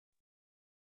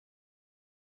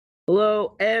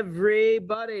Hello,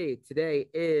 everybody. Today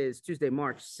is Tuesday,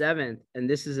 March 7th, and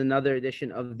this is another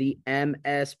edition of the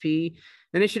MSP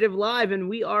Initiative Live, and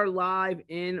we are live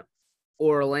in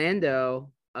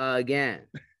Orlando again.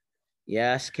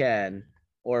 Yes, Ken,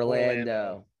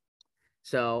 Orlando.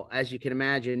 So, as you can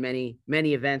imagine, many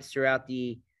events throughout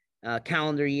the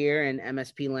calendar year in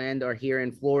MSP land are here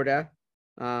in Florida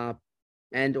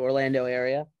and Orlando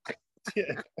area.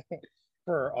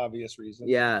 For obvious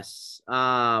reasons. Yes.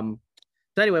 So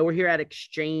anyway, we're here at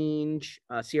Exchange,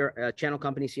 channel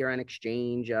company CRN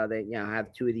Exchange. They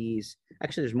have two of these.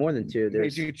 Actually, there's more than two. They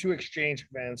do two exchange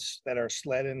events that are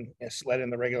sled in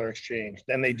the regular exchange.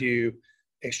 Then they do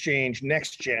Exchange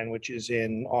Next Gen, which is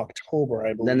in October,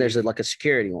 I believe. Then there's like a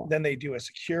security one. Then they do a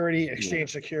security,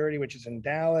 Exchange Security, which is in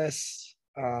Dallas.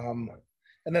 And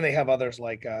then they have others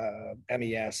like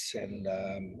MES and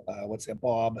what's it,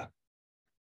 Bob.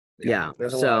 Yeah.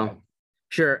 So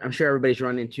I'm sure everybody's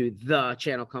run into the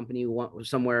channel company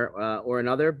somewhere or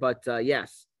another. But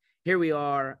yes, here we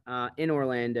are in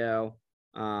Orlando.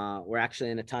 We're actually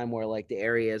in a time where like the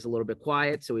area is a little bit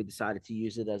quiet, so we decided to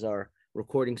use it as our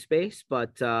recording space.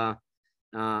 But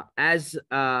as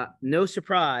no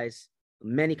surprise,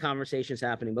 many conversations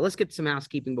happening. But let's get some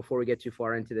housekeeping before we get too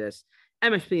far into this.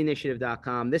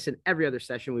 MSPinitiative.com. This and every other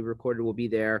session we've recorded will be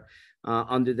there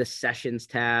under the sessions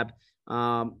tab.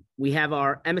 We have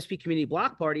our MSP community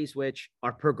block parties, which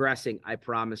are progressing, I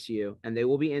promise you, and they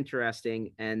will be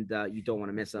interesting, and you don't want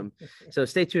to miss them. So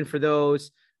stay tuned for those.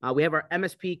 We have our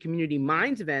MSP community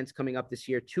minds events coming up this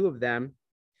year, two of them.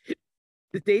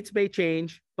 The dates may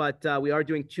change, but we are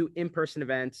doing two in-person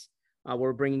events.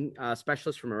 We're bringing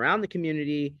specialists from around the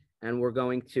community, and we're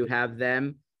going to have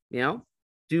them,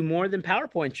 do more than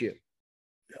PowerPoint you.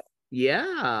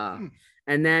 Yeah.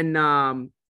 And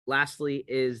then lastly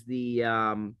is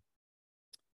the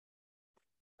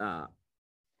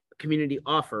community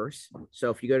offers.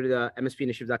 So if you go to the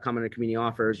mspinitiative.com under community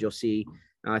offers, you'll see,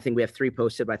 I think we have 3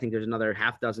 posted, but I think there's another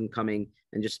half dozen coming,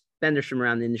 and just vendors from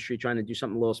around the industry trying to do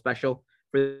something a little special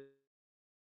for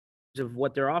of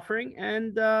what they're offering.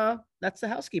 And that's the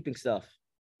housekeeping stuff.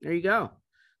 There you go.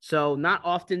 So not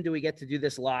often do we get to do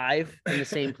this live in the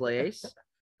same place.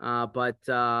 But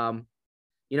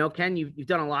Ken, you've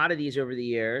done a lot of these over the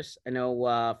years. I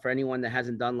know for anyone that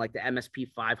hasn't done like the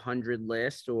MSP 500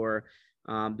 list, or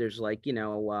there's like, 3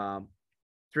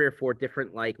 or 4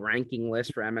 different like ranking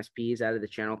lists for MSPs out of the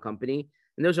channel company.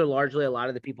 And those are largely a lot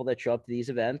of the people that show up to these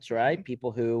events, right?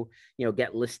 People who,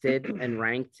 get listed and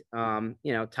ranked,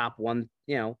 top one,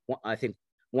 I think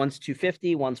one's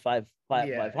 250, one's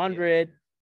 500.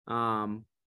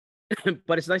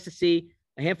 But it's nice to see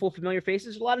a handful of familiar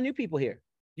faces, a lot of new people here.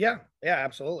 Yeah,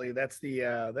 absolutely. That's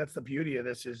the beauty of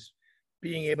this, is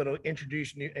being able to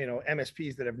introduce new,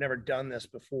 MSPs that have never done this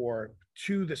before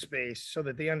to the space, so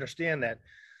that they understand that,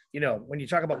 when you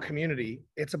talk about community,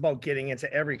 it's about getting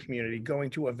into every community, going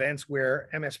to events where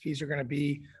MSPs are going to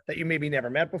be that you maybe never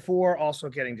met before, also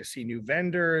getting to see new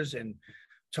vendors and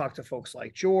talk to folks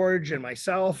like George and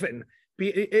myself. And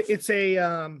it's a,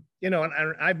 and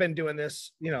I've been doing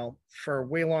this, for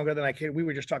way longer than I could. We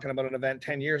were just talking about an event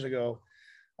 10 years ago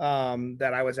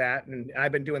that I was at, and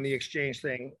I've been doing the exchange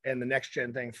thing and the next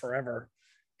gen thing forever.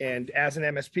 And as an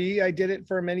MSP, I did it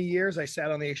for many years. I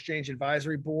sat on the exchange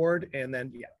advisory board, and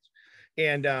then,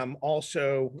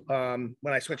 also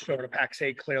when I switched over to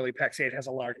PAX8, clearly PAX8 has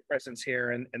a large presence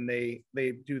here, and they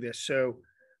do this. So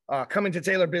coming to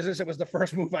Taylor Business, it was the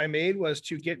first move I made, was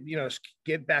to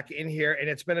get back in here, and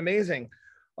it's been amazing.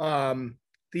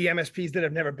 The MSPs that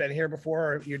have never been here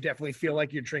before, you definitely feel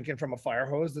like you're drinking from a fire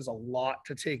hose. There's a lot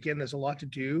to take in. There's a lot to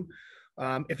do.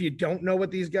 If you don't know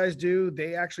what these guys do,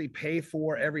 they actually pay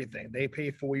for everything. They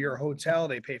pay for your hotel.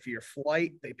 They pay for your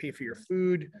flight. They pay for your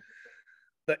food.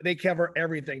 They cover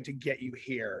everything to get you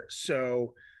here.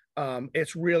 So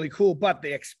it's really cool, but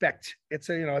they expect it's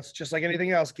just like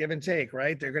anything else, give and take,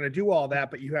 right? They're going to do all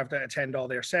that, but you have to attend all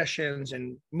their sessions,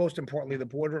 and most importantly, the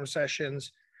boardroom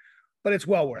sessions. But it's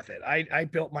well worth it. I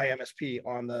built my MSP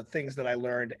on the things that I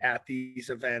learned at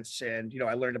these events. And,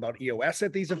 I learned about EOS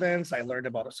at these events. I learned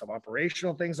about some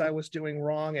operational things I was doing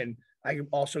wrong. And I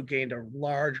also gained a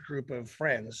large group of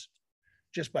friends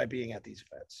just by being at these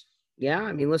events. Yeah.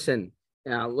 I mean, listen,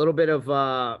 a little bit of,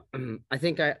 I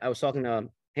think I was talking to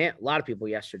a lot of people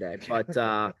yesterday,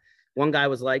 but one guy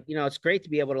was like, it's great to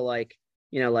be able to like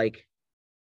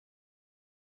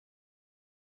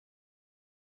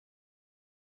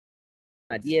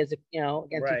ideas,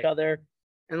 against each other,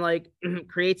 and like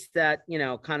creates that,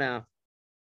 kind of,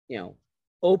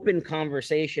 open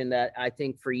conversation that I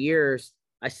think for years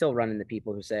I still run into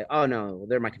people who say, "Oh no,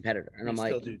 they're my competitor," and We I'm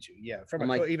still like, do too. Yeah,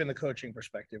 from even the coaching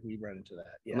perspective, we run into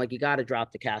that. Yeah, I'm like, you got to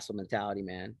drop the castle mentality,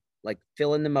 man. Like,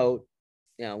 fill in the moat,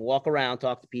 walk around,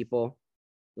 talk to people.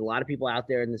 There's a lot of people out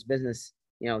there in this business,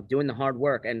 doing the hard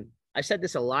work. And I said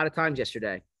this a lot of times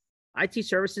yesterday. IT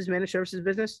services, managed services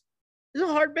business is a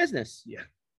hard business. Yeah,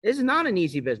 it's not an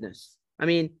easy business. I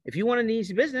mean, if you want an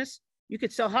easy business, you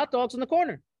could sell hot dogs in the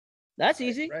corner. That's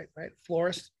easy. Right.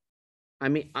 Florist. I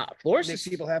mean, florist makes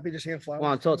people happy just hand flowers.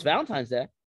 Well, until it's Valentine's Day.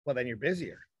 Well, then you're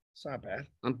busier. It's not bad.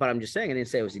 But I'm just saying, I didn't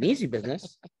say it was an easy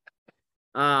business.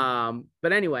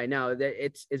 But anyway, no,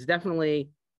 it's definitely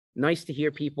nice to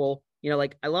hear people.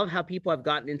 Like, I love how people have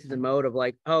gotten into the mode of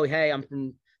like, oh, hey, I'm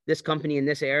from this company in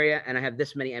this area, and I have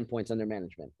this many endpoints under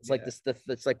management. It's like this.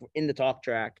 It's like in the talk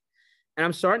track. And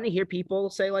I'm starting to hear people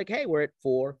say like, hey, we're at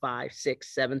 4, 5,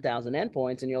 6, 7,000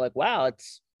 endpoints. And you're like, wow,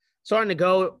 it's starting to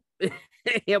go,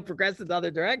 progress in the other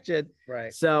direction.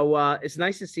 Right. So it's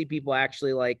nice to see people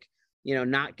actually like,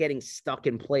 not getting stuck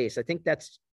in place. I think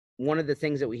that's one of the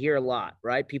things that we hear a lot,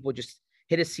 right? People just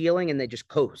hit a ceiling and they just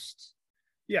coast.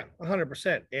 Yeah,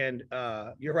 100%. And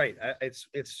you're right. It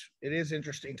is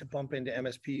interesting to bump into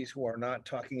MSPs who are not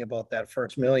talking about that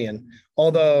first million.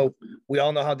 Although we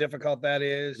all know how difficult that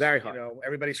is. Very hard.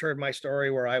 Everybody's heard my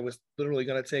story where I was literally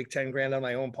going to take 10 grand out of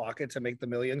my own pocket to make the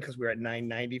million because we were at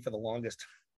 990 for the longest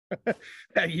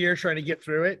that year trying to get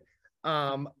through it.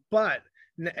 But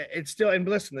it's still, and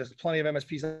listen, there's plenty of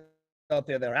MSPs out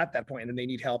there that are at that point and they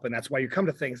need help, and that's why you come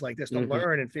to things like this to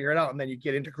learn and figure it out, and then you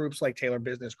get into groups like Taylor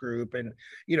Business Group, and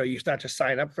you start to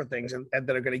sign up for things and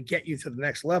that are going to get you to the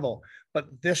next level. But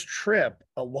this trip,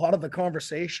 a lot of the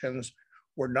conversations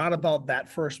were not about that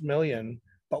first million,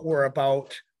 but were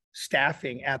about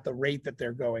staffing at the rate that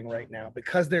they're going right now.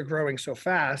 Because they're growing so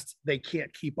fast, they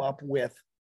can't keep up with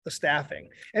the staffing.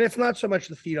 And it's not so much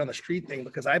the feet on the street thing,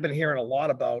 because I've been hearing a lot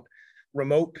about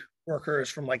remote workers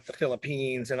from like the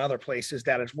Philippines and other places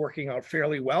that is working out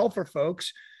fairly well for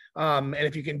folks. And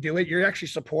if you can do it, you're actually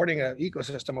supporting an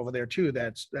ecosystem over there too.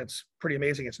 That's pretty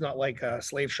amazing. It's not like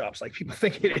slave shops like people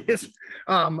think it is,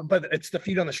 but it's the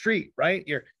feet on the street, right?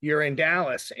 You're in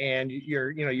Dallas and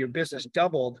your business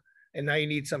doubled, and now you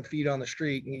need some feet on the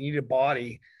street and you need a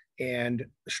body, and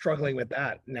struggling with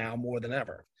that now more than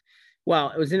ever.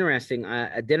 Well, it was interesting.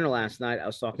 At dinner last night, I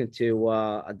was talking to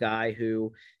a guy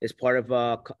who is part of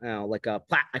I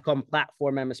call them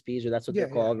platform MSPs, or that's what they're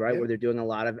called, right? Where they're doing a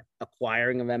lot of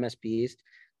acquiring of MSPs.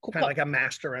 Kind of like a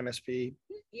master MSP.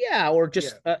 Yeah, or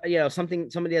just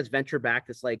somebody that's venture back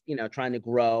that's like trying to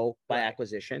grow by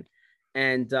acquisition.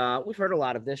 And we've heard a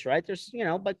lot of this, right? There's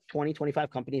like 20,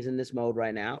 25 companies in this mode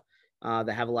right now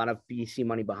that have a lot of VC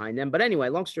money behind them. But anyway,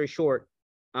 long story short,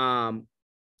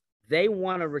 they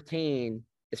want to retain.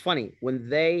 It's funny, when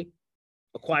they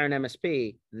acquire an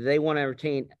MSP, they want to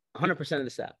retain 100% of the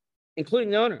staff,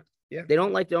 including the owner. Yeah. They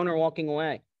don't like the owner walking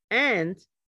away. And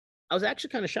I was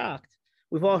actually kind of shocked.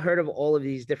 We've all heard of all of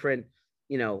these different,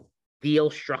 deal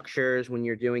structures when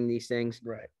you're doing these things.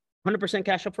 Right. 100%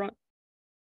 cash up front.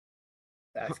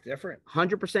 That's different.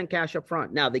 100% cash up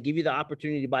front. Now, they give you the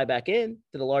opportunity to buy back in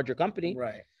to the larger company.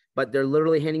 Right. But they're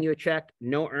literally handing you a check,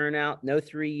 no earn out, no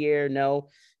 3-year, no,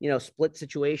 split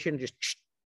situation, just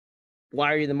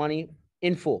wire you the money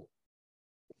in full.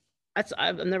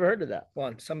 I've never heard of that. Well,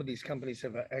 and some of these companies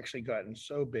have actually gotten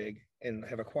so big and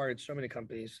have acquired so many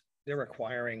companies, they're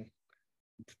acquiring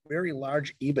very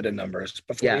large EBITDA numbers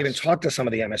before they even talk to some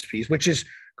of the MSPs, which is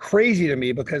crazy to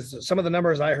me, because some of the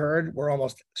numbers I heard were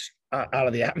almost out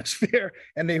of the atmosphere.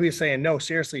 And they were saying, no,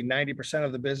 seriously, 90%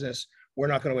 of the business we're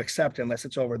not going to accept unless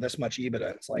it's over this much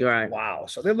EBITDA. It's like, wow.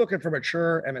 So they're looking for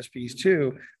mature MSPs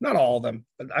too. Not all of them,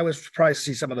 but I was surprised to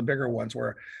see some of the bigger ones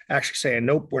were actually saying,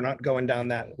 nope, we're not going down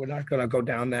that. We're not going to go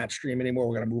down that stream anymore.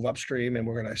 We're going to move upstream and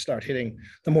we're going to start hitting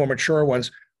the more mature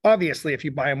ones. Obviously, if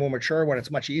you buy a more mature one,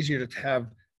 it's much easier to have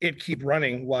it keep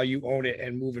running while you own it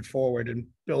and move it forward and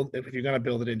build. If you're going to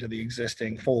build it into the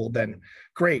existing fold, then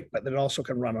great, but then it also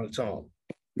can run on its own.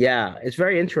 Yeah, it's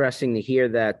very interesting to hear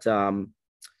that.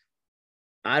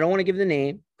 I don't want to give the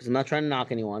name because I'm not trying to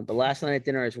knock anyone, but last night at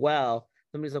dinner as well,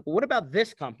 somebody's like, well, what about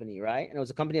this company, right? And it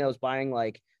was a company that was buying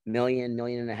like $1.5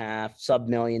 million, sub-$1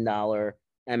 million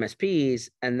MSPs,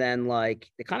 and then like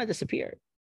they kind of disappeared,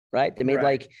 right? They made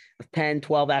like 10,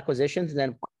 12 acquisitions, and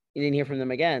then you didn't hear from them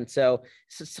again. So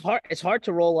it's hard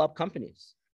to roll up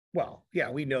companies. Well, yeah,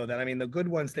 we know that. I mean, the good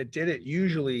ones that did it,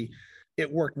 usually it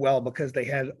worked well because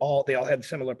they all had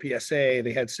similar PSA,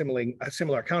 they had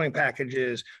similar accounting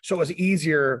packages, so it was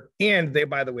easier. And they,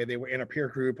 by the way, they were in a peer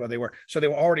group, or they were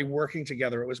already working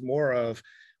together. It was more of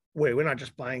wait, we're not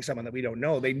just buying someone that we don't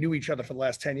know. They knew each other for the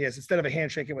last 10 years. Instead of a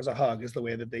handshake, it was a hug, is the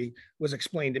way that they was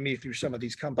explained to me through some of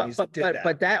these companies.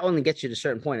 But that only gets you to a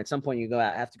certain point. At some point,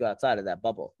 have to go outside of that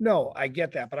bubble. No, I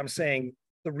get that, but I'm saying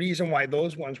the reason why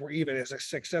those ones were even as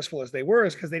successful as they were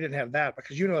is because they didn't have that.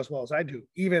 Because you know as well as I do,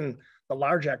 even the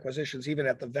large acquisitions, even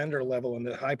at the vendor level and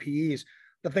the high PEs,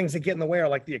 the things that get in the way are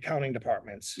like the accounting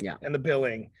departments and the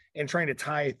billing and trying to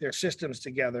tie their systems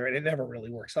together. And it never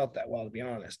really works out that well, to be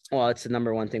honest. Well, it's the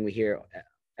number one thing we hear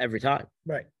every time.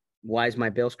 Right. Why is my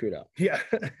bill screwed up? Yeah.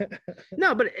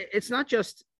 No, but it's not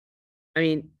just, I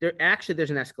mean, there's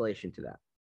an escalation to that.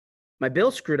 My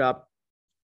bill's screwed up,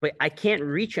 but I can't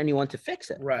reach anyone to fix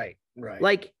it. Right. Right.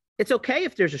 Like, it's okay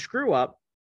if there's a screw up,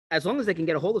 as long as they can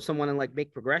get a hold of someone and like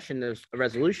make progression, there's a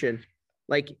resolution.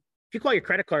 Like, if you call your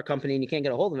credit card company and you can't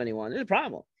get a hold of anyone, there's a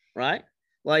problem, right?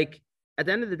 Like, at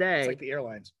the end of the day, it's like the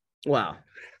airlines. Well,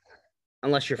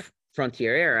 unless you're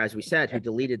Frontier Air, as we said, who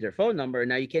deleted their phone number, and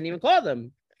now you can't even call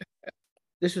them.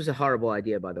 This was a horrible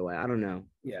idea, by the way. I don't know.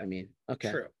 Yeah. I mean,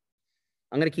 okay. True.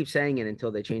 I'm going to keep saying it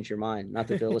until they change their mind. Not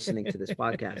that they're listening to this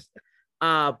podcast.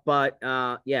 But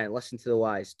yeah, listen to the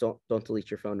wise. Don't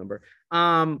delete your phone number.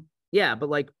 Yeah, but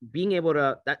like being able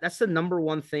to, that's the number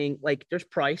one thing. Like, there's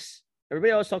price.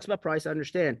 Everybody always talks about price. I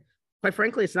understand. Quite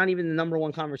frankly, it's not even the number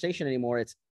one conversation anymore.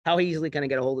 It's how easily can I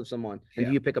get a hold of someone, and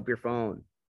do you pick up your phone?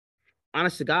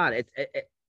 Honest to God,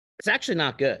 it's actually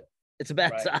not good. It's a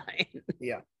bad sign.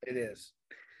 Yeah, it is.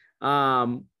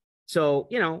 So,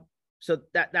 so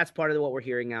that's part of what we're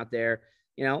hearing out there.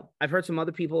 I've heard some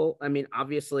other people. I mean,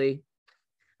 obviously,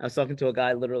 I was talking to a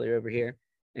guy literally over here,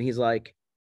 and he's like,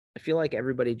 I feel like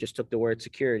everybody just took the word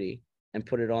security and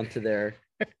put it onto their,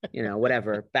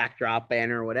 whatever, backdrop,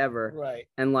 banner, whatever. Right.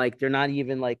 And like, they're not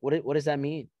even like, what does that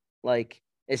mean? Like,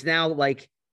 it's now like,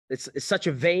 it's such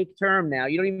a vague term now.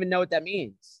 You don't even know what that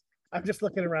means. I'm just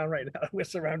looking around right now. We're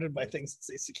surrounded by things that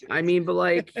say security. I mean, but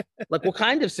like what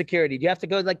kind of security? Do you have to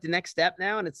go like the next step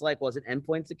now? And it's like, well, is it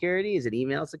endpoint security? Is it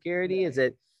email security? Is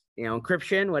it,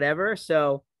 encryption, whatever?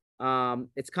 So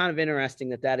it's kind of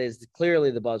interesting that is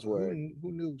clearly the buzzword.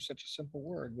 Who knew such a simple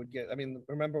word would get? I mean,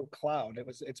 remember cloud?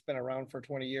 It's been around for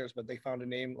 20 years, but they found a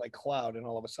name like cloud, and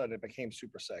all of a sudden it became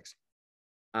super sexy.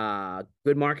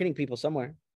 Good marketing people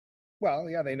somewhere. Well,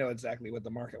 yeah, they know exactly what the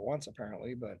market wants,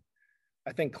 apparently, but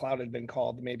I think cloud had been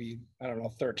called maybe, I don't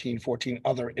know, 13, 14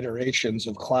 other iterations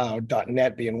of cloud,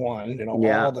 .NET being one,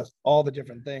 all the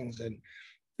different things, and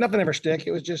nothing ever stick.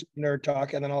 It was just nerd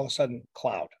talk, and then all of a sudden,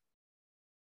 cloud.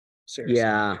 Seriously.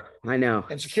 Yeah, I know.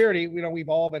 And security, we've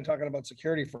all been talking about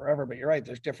security forever, but you're right,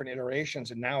 there's different iterations,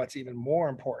 and now it's even more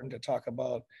important to talk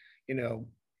about,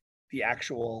 the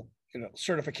actual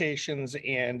certifications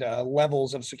and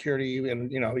levels of security. And,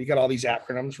 you got all these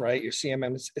acronyms, right? Your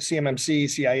CMMC,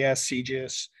 CIS,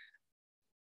 CGIS.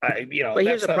 But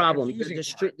here's the problem.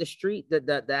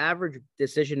 The average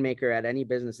decision maker at any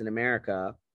business in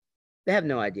America, they have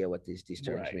no idea what these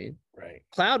terms mean. Right.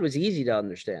 Cloud was easy to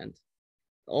understand.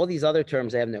 All these other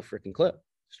terms, they have no freaking clue.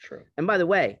 It's true. And by the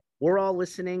way, we're all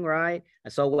listening, right? I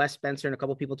saw Wes Spencer and a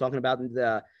couple of people talking about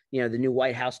the new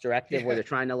White House directive where they're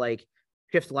trying to like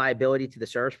shift liability to the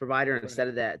service provider instead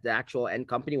of the actual end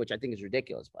company, which I think is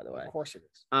ridiculous, by the way. Of course it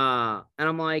is. And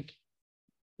I'm like,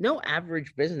 no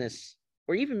average business,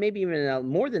 or maybe even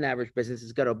more than average business,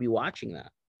 is going to be watching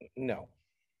that. No.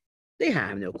 They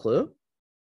have no clue.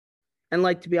 And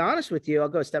like, to be honest with you, I'll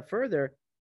go a step further.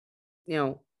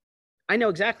 I know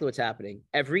exactly what's happening.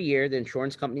 Every year, the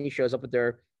insurance company shows up with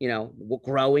their,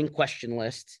 growing question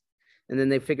list. And then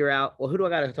they figure out, well, who do I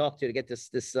got to talk to get this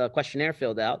questionnaire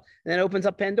filled out? And then it opens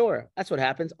up Pandora. That's what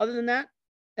happens. Other than that,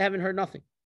 I haven't heard nothing.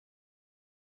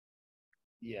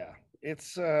 Yeah,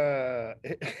 it's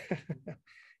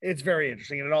it's very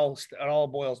interesting. And it all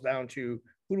boils down to,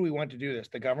 who do we want to do this,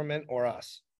 the government or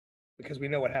us? Because we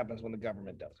know what happens when the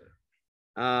government does it.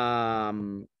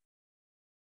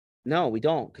 No, we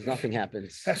don't, because nothing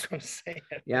happens. That's what I'm saying.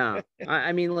 Yeah.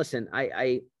 I mean, listen,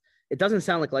 it doesn't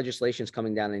sound like legislation is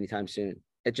coming down anytime soon.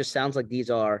 It just sounds like these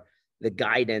are the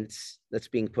guidance that's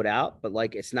being put out, but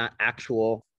like, it's not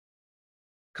actual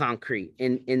concrete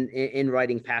in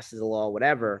writing passes the law,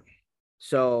 whatever.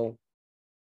 So,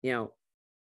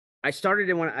 I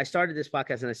started when I started this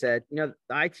podcast and I said, the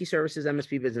IT services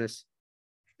MSP business,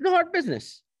 it's a hard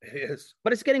business. It is,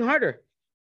 but it's getting harder.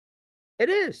 It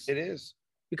is. It is.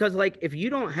 Because like, if you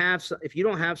don't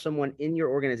have someone in your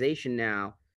organization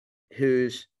now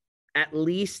who's at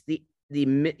least the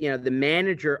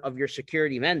manager of your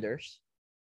security vendors,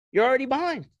 you're already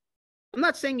behind. I'm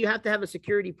not saying you have to have a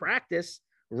security practice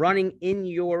running in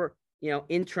your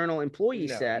internal employee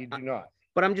set. You do not.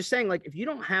 But I'm just saying, like, if you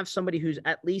don't have somebody who's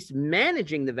at least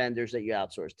managing the vendors that you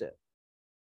outsource to,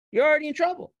 you're already in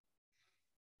trouble.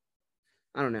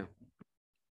 I don't know.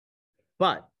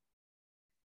 But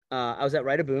I was at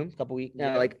Write a Boom a couple weeks.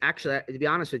 Like, actually, to be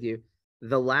honest with you,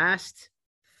 the last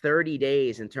 30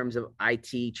 days in terms of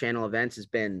IT channel events it's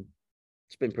been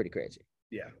pretty crazy.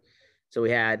 Yeah. So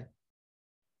we had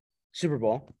Super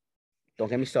Bowl. Don't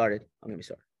get me started. I'll get me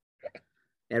started.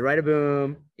 You had Write a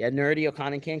Boom. You had Nerdy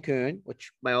Ocon in Cancun,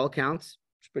 which by all accounts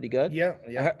was pretty good. Yeah.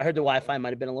 I heard the Wi-Fi might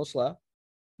have been a little slow,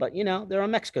 but they're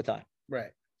on Mexico time.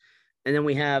 Right. And then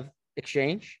we have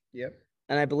Exchange. Yep.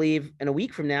 And I believe in a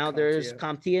week from now, there's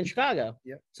CompTIA in Chicago.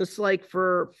 Yep. So it's like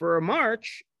for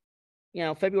March,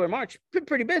 February, March,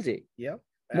 pretty busy. Yep.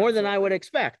 More than I would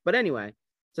expect. But anyway,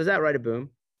 so is that Write a Boom?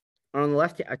 On the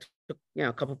left, I took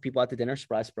a couple of people out to dinner.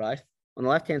 Surprise, surprise. On the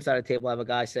left-hand side of the table, I have a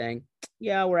guy saying,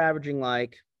 yeah, we're averaging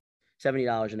like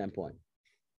 $70 an endpoint.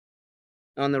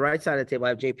 On the right side of the table, I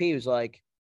have JP who's like,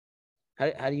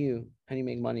 how do you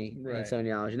make money at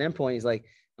 $70 an endpoint? He's like,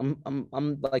 I'm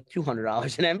like $200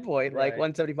 an endpoint, like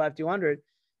 175, 200.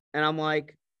 And I'm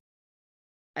like,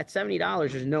 at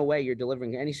 $70, there's no way you're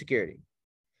delivering any security.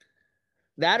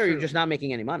 That or you're just not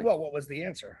making any money. Well, what was the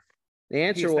answer? The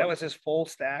answer that was his full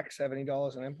stack,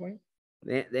 $70 an endpoint.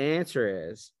 The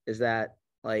answer is that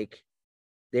like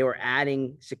they were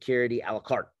adding security a la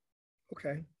carte.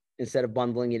 Okay. Instead of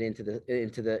bundling it into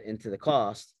the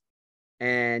cost.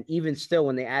 And even still,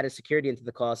 when they added security into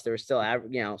the cost, they were still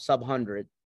sub 100.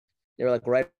 They were like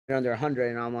right under 100,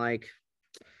 and I'm like,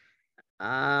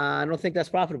 I don't think that's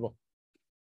profitable.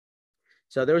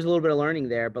 So there was a little bit of learning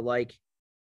there, but like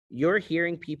you're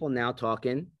hearing people now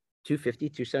talking 250,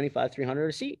 275, 300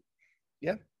 a seat.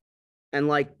 Yeah. And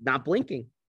like not blinking.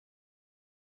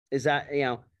 Is that,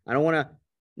 I don't want to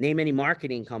name any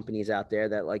marketing companies out there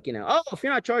that like, if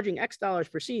you're not charging X dollars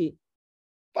per seat,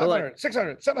 500, like,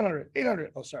 600, 700,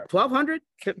 800. Oh, sorry. 1,200,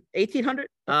 1,800.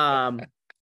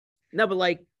 No, but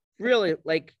like really,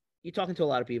 like you're talking to a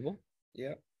lot of people.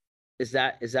 Yeah. Is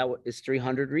that what is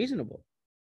 300 reasonable?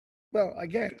 Well,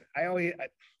 again,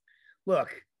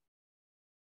 look,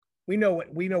 we know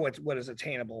what is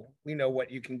attainable. We know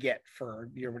what you can get for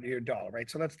your dollar, right?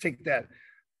 So let's take that.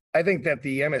 I think that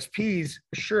the MSPs,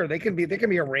 sure, they can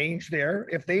be arranged there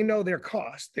if they know their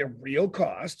cost, their real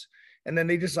cost, and then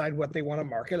they decide what they want to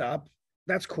mark it up.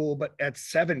 That's cool. But at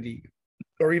 70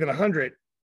 or even 100,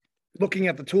 looking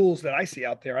at the tools that I see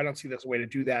out there, I don't see there's a way to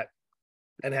do that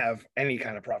and have any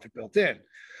kind of profit built in.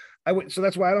 So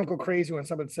that's why I don't go crazy when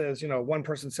someone says, one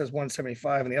person says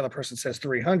 175 and the other person says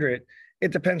 300.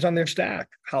 It depends on their stack,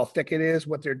 how thick it is,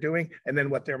 what they're doing, and then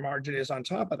what their margin is on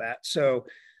top of that. So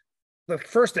the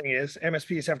first thing is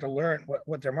MSPs have to learn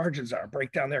what their margins are,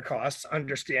 break down their costs,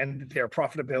 understand their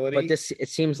profitability. But it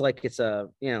seems like it's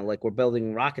like we're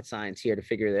building rocket science here to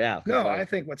figure it out. No, I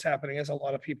think what's happening is a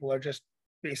lot of people are just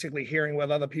basically hearing what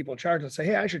other people charge and say,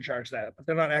 hey, I should charge that. But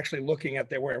they're not actually looking at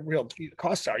where real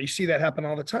costs are. You see that happen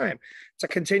all the time. It's a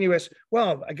continuous,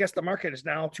 well, I guess the market is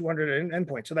now 200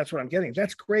 endpoints. So that's what I'm getting.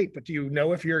 That's great. But do you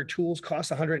know if your tools cost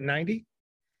 190?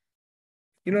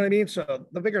 You know what I mean? So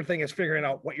the bigger thing is figuring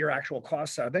out what your actual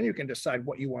costs are. Then you can decide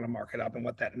what you want to mark it up and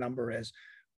what that number is.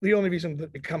 The only reason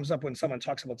that it comes up when someone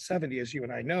talks about 70 is you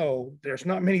and I know there's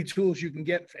not many tools you can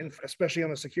get, especially on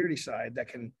the security side, that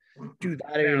can do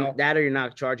that. That or you're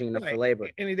not charging enough for labor.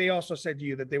 And they also said to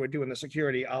you that they were doing the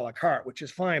security a la carte, which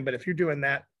is fine. But if you're doing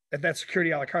that, if that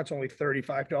security a la carte is only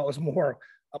 $35 more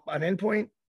an endpoint,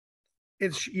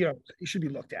 it should be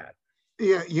looked at.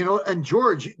 Yeah, and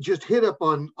George just hit up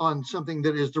on something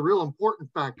that is the real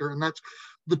important factor, and that's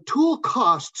the tool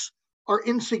costs are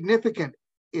insignificant.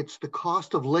 It's the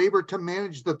cost of labor to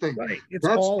manage the thing. Right.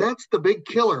 That's the big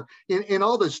killer in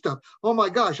all this stuff. Oh my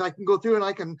gosh, I can go through and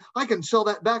I can sell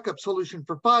that backup solution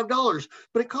for $5,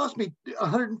 but it cost me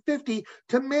 $150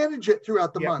 to manage it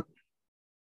throughout the month.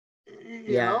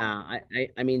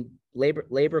 I mean,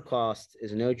 labor cost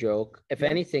is no joke. If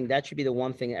anything, that should be the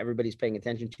one thing everybody's paying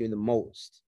attention to the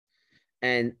most.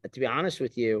 And to be honest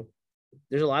with you,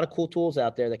 there's a lot of cool tools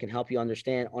out there that can help you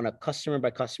understand on a customer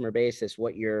by customer basis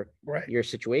what your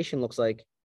situation looks like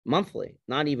monthly,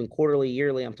 not even quarterly,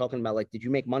 yearly. I'm talking about like, did you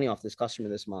make money off this customer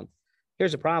this month?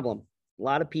 Here's a problem. A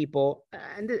lot of people,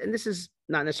 and this is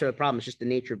not necessarily a problem, it's just the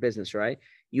nature of business, right?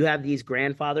 You have these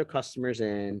grandfather customers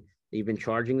in, they've been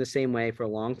charging the same way for a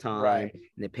long time, and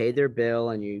they paid their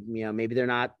bill, and maybe they're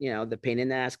not, the pain in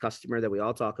the ass customer that we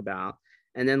all talk about.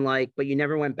 And then but you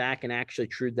never went back and actually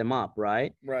trued them up,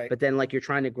 right? Right. But then you're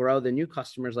trying to grow the new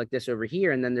customers like this over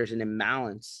here, and then there's an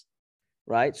imbalance,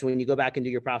 right? So when you go back and do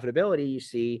your profitability, you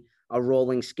see, a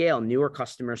rolling scale, newer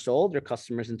customers to older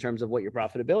customers in terms of what your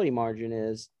profitability margin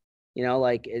is, you know,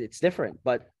 like it's different,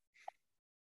 but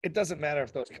it doesn't matter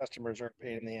if those customers are a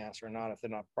pain in the ass or not. If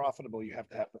they're not profitable, you have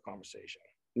to have the conversation.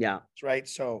 yeah. Right.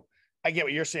 So I get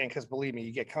what you're saying, because believe me,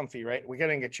 you get comfy, right? We're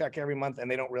getting a check every month and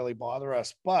they don't really bother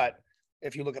us. But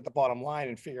if you look at the bottom line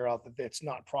and figure out that it's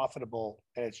not profitable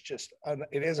and it's just,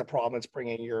 it is a problem, it's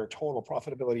bringing your total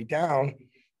profitability down,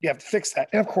 you have to fix that.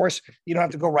 And of course, you don't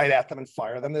have to go right at them and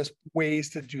fire them. There's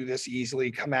ways to do this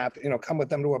easily. Come with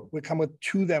them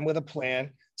to them with a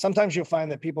plan. Sometimes you'll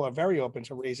find that people are very open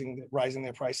to rising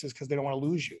their prices because they don't want to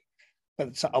lose you.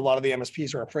 But a lot of the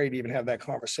MSPs are afraid to even have that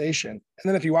conversation. And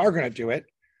then if you are going to do it,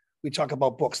 we talk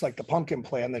about books like the Pumpkin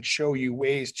Plan that show you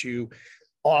ways to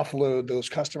offload those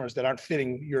customers that aren't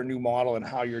fitting your new model and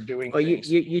how you're doing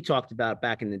things. You talked about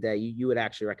back in the day, you would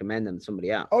actually recommend them to somebody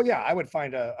else. Oh yeah, I would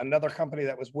find another company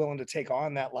that was willing to take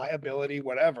on that liability,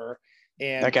 whatever.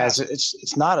 And that guys,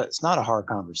 it's not a hard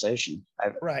conversation.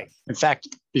 Right. In fact,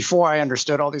 before I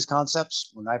understood all these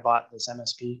concepts, when I bought this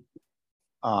MSP,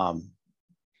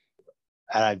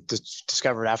 and I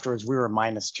discovered afterwards we were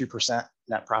minus 2%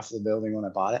 net profitability when I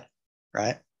bought it,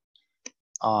 right?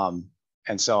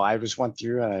 And so I just went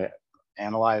through and I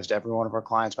analyzed every one of our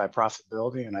clients by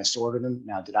profitability and I sorted them.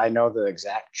 Now, did I know the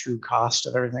exact true cost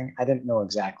of everything? I didn't know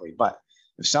exactly, but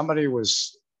if somebody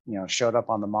was, showed up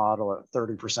on the model at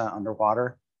 30%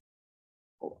 underwater,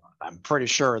 I'm pretty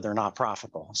sure they're not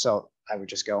profitable. So I would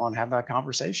just go and have that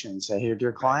conversation and say, hey,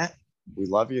 dear client, we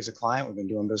love you as a client. We've been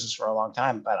doing business for a long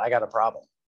time, but I got a problem.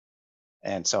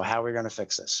 And so how are we going to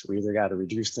fix this? We either got to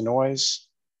reduce the noise,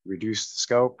 reduce the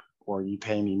scope, or you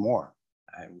pay me more.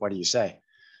 What do you say?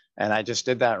 And I just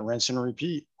did that rinse and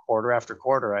repeat quarter after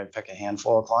quarter. I'd pick a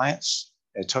handful of clients.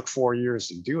 It took 4 years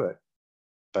to do it,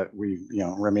 but we,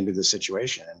 remedied the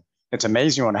situation. And it's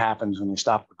amazing what happens when you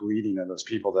stop the bleeding of those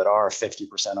people that are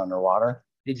 50% underwater.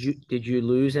 Did you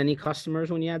lose any customers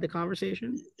when you had the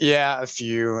conversation? Yeah, a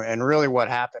few. And really what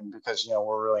happened, because,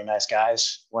 we're really nice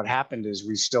guys, what happened is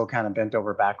we still kind of bent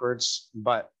over backwards,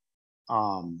 but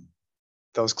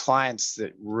those clients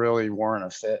that really weren't a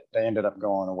fit, they ended up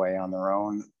going away on their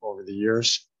own over the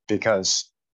years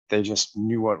because they just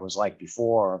knew what it was like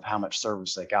before of how much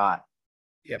service they got.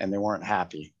 Yep. And they weren't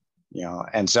happy,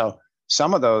 And so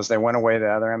some of those, they went away to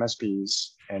other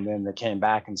MSPs and then they came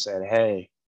back and said, hey,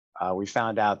 we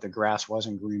found out the grass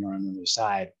wasn't greener on the other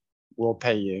side. We'll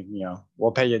pay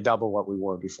you double what we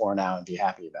were before now and be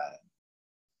happy about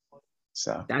it.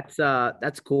 So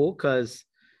that's cool because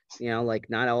like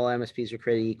not all MSPs are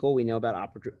created equal. We know about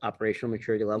operational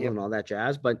maturity level and all that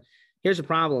jazz. But here's the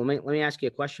problem. Let me ask you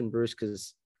a question, Bruce,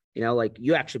 because like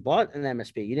you actually bought an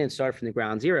MSP. You didn't start from the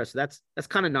ground zero. So that's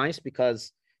kind of nice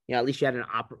because at least you had a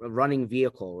running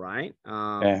vehicle, right?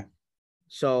 Yeah.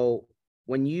 So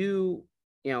when you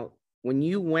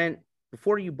went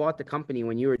before you bought the company,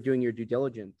 when you were doing your due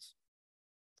diligence,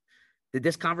 did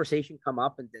this conversation come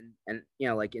up and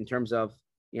like in terms of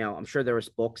I'm sure there was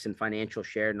books and financial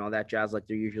shared and all that jazz like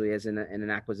there usually is in an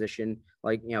acquisition,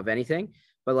 like, of anything.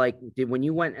 But like, when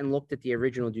you went and looked at the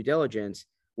original due diligence,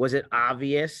 was it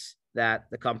obvious that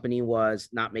the company was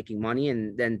not making money?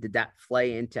 And then did that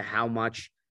play into how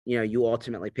much, you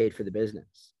ultimately paid for the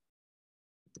business?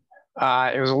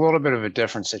 It was a little bit of a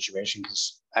different situation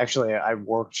because actually I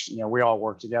worked, we all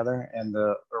worked together and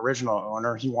the original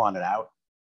owner, he wanted out.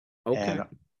 Okay. And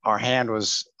our hand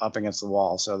was up against the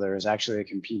wall. So there was actually a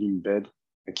competing bid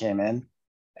that came in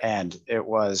and it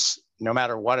was no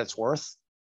matter what it's worth,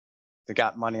 they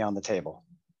got money on the table.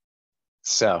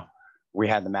 So we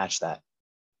had to match that.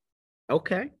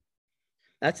 Okay.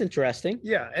 That's interesting.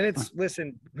 Yeah. And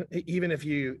listen, even if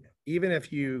you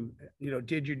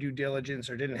did your due diligence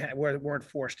or weren't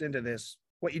forced into this,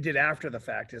 what you did after the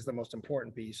fact is the most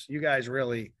important piece. You guys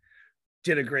really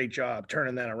did a great job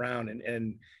turning that around.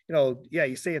 And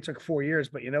you say it took 4 years,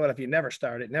 but you know what, if you never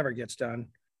start, it never gets done.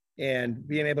 And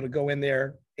being able to go in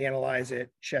there, analyze it,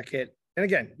 check it. And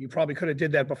again, you probably could have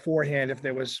did that beforehand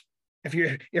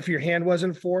if your hand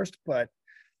wasn't forced, but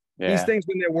these things,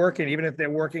 when they're working, even if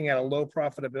they're working at a low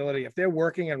profitability, if they're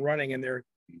working and running and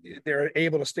they're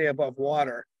able to stay above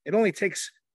water, it only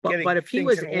takes. But if he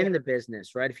was in the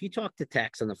business, right? If you talk to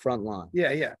techs on the front line,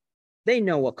 they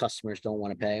know what customers don't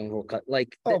want to pay,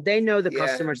 and they know the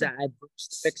customers that had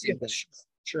fixing things.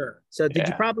 Sure. So did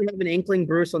you probably have an inkling,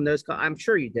 Bruce, on those? I'm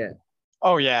sure you did.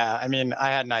 Oh yeah, I mean, I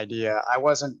had an idea. I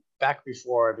wasn't back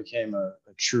before I became a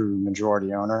true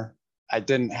majority owner. I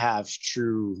didn't have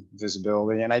true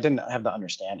visibility, and I didn't have the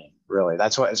understanding. Really,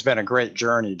 that's what it's been a great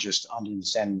journey, just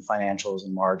understanding financials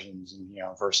and margins and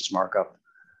versus markup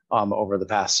over the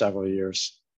past several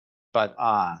years. But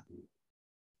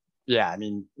Yeah, I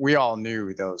mean, we all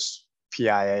knew those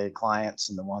PIA clients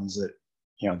and the ones that,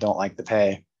 don't like to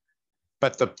pay.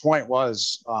 But the point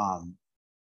was,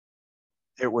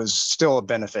 it was still a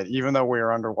benefit, even though we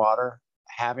were underwater,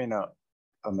 having a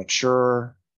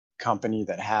mature company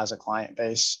that has a client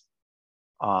base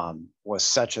was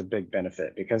such a big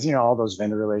benefit because, all those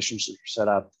vendor relationships are set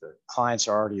up, the clients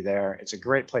are already there. It's a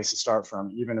great place to start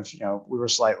from. Even if, we were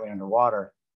slightly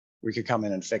underwater, we could come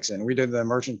in and fix it. And we did the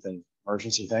emergency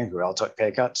things. We all took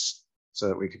pay cuts so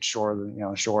that we could shore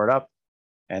it up.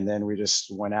 And then we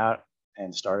just went out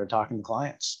and started talking to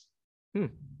clients.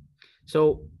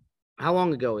 So how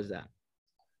long ago was that?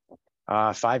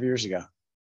 5 years ago.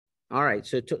 All right.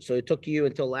 So it took you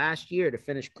until last year to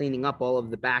finish cleaning up all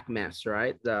of the back mess,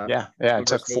 right? Yeah. It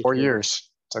took 4 years.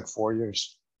 It took 4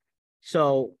 years.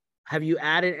 So have you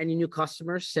added any new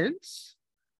customers since?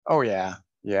 Oh, yeah.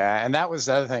 Yeah. And that was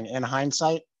the other thing. In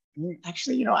hindsight,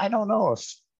 actually, I don't know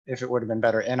if it would have been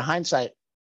better. In hindsight,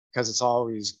 because it's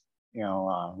always,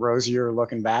 rosier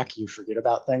looking back, you forget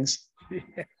about things.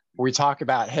 We talk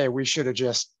about, hey, we should have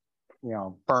just,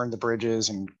 burned the bridges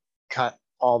and cut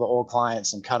all the old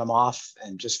clients and cut them off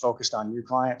and just focused on new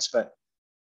clients. But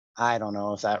I don't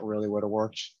know if that really would have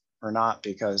worked or not,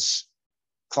 because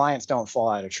clients don't fall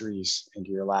out of trees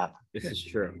into your lap. This is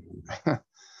true.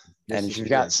 And if you've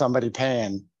got somebody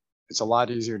paying, it's a lot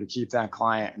easier to keep that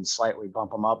client and slightly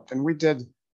bump them up. And we did,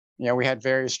 we had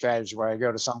various strategies where I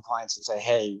go to some clients and say,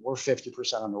 hey, we're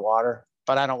 50% underwater,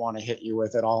 but I don't want to hit you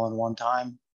with it all in one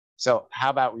time. So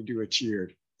how about we do a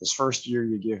tiered? This first year,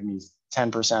 you give me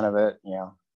 10% of it,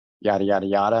 yada, yada,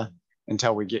 yada,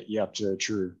 until we get you up to a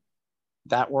true.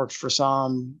 That worked for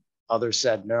some. Others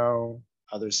said no.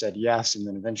 Others said yes, and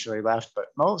then eventually left. But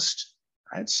most,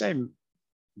 I'd say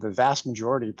the vast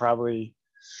majority, probably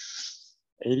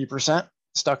 80%,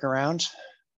 stuck around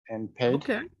and paid.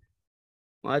 Okay.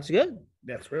 Well, that's good.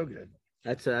 That's real good.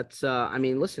 That's I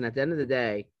mean, listen, at the end of the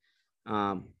day,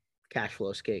 cash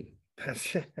flow is king.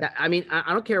 I mean,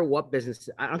 I don't care what business.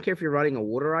 I don't care if you're running a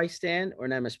water ice stand or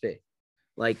an MSP.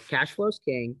 Like, cash flow is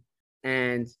king.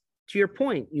 And to your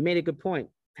point, you made a good point.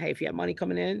 Hey, if you have money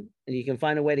coming in and you can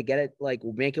find a way to get it, like,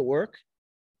 make it work,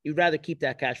 you'd rather keep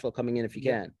that cash flow coming in if you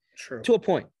can. True. To a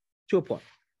point.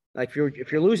 Like,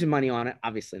 if you're losing money on it,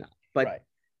 obviously not. But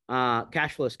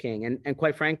cash flow is king. And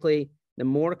quite frankly, the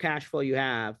more cash flow you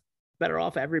have, better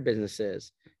off every business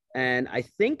is. And I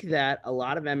think that a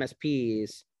lot of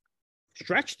MSPs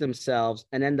stretch themselves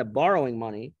and end up borrowing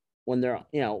money when they're,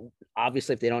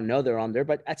 obviously if they don't know they're under,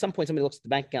 but at some point somebody looks at the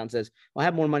bank account and says, well, I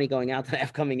have more money going out than I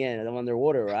have coming in and I'm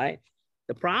underwater, right?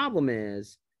 The problem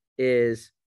is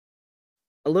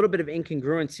a little bit of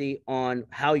incongruency on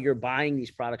how you're buying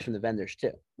these products from the vendors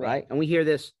too, right? And we hear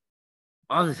this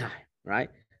all the time, right?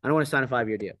 I don't want to sign a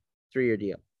 5-year deal, 3-year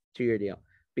deal, 2-year deal,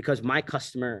 because my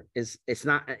customer it's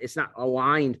not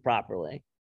aligned properly,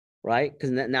 right? Because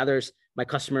now my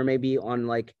customer may be on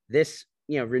like this,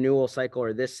 renewal cycle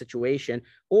or this situation,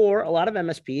 or a lot of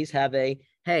MSPs have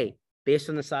hey, based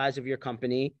on the size of your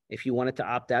company, if you wanted to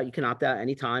opt out, you can opt out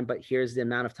anytime, but here's the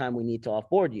amount of time we need to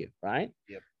offboard you, right?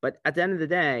 Yep. But at the end of the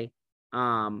day,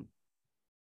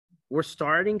 we're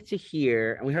starting to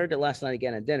hear, and we heard it last night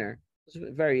again at dinner.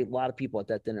 There's a lot of people at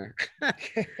that dinner.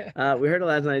 We heard it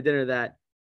last night at dinner that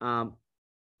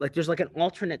like there's like an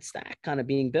alternate stack kind of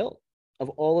being built of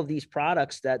all of these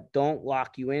products that don't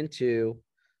lock you into,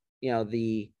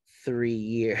 the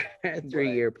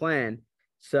 3-year plan.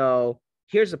 So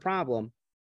here's the problem.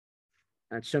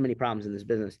 And so many problems in this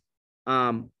business.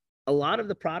 A lot of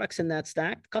the products in that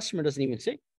stack, the customer doesn't even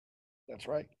see. That's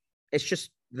right. It's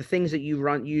just the things that you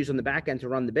use on the back end to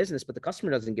run the business, but the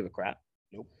customer doesn't give a crap.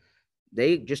 Nope.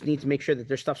 They just need to make sure that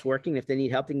their stuff's working. If they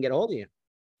need help, they can get a hold of you.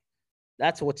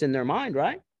 That's what's in their mind,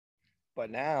 right? But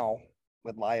now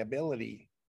with liability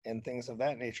and things of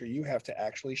that nature, you have to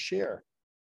actually share,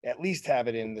 at least have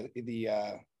it in the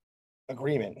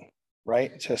agreement,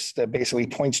 right? Just that basically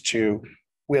points to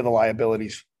where the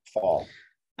liabilities fall.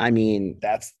 I mean,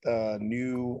 that's the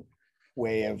new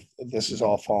way of this is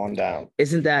all falling down.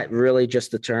 Isn't that really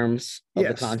just the terms of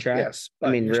the contract? Yes, but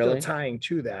I mean, you're really still tying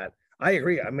to that. I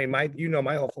agree. I mean, my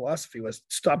whole philosophy was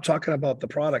stop talking about the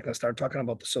product and start talking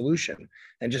about the solution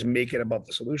and just make it about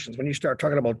the solutions. When you start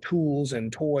talking about tools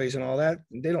and toys and all that,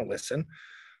 they don't listen.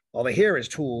 All they hear is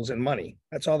tools and money.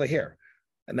 That's all they hear.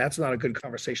 And that's not a good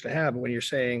conversation to have. But when you're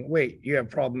saying, wait, you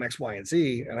have problem X, Y, and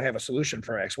Z, and I have a solution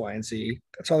for X, Y, and Z,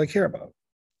 that's all they care about.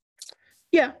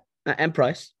 Yeah. And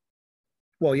price.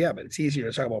 Well, yeah, but it's easier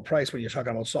to talk about price when you're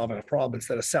talking about solving a problem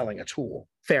instead of selling a tool.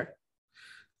 Fair.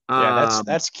 Yeah,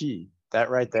 that's key. That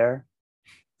right there.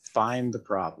 Find the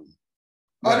problem.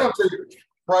 I don't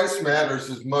price matters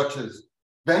as much as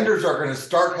vendors are going to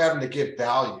start having to give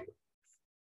value.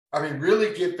 I mean,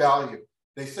 really give value.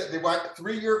 They said they want a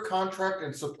 3-year contract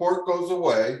and support goes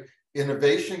away,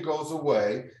 innovation goes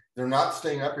away. They're not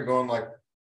staying up. You're going like,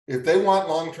 if they want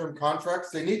long-term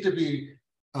contracts, they need to be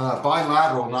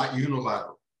bilateral, not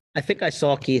unilateral. I think I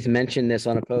saw Keith mention this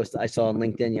on a post I saw on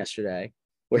LinkedIn yesterday,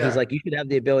 where he's like, you should have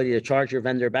the ability to charge your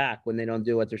vendor back when they don't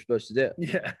do what they're supposed to do.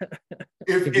 Yeah.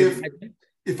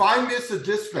 If I miss a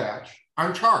dispatch,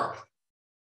 I'm charged.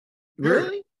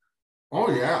 Really? Oh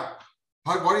yeah.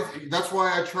 What do you think? That's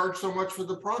why I charge so much for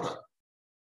the product,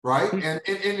 right? And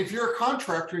if you're a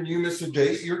contractor and you miss a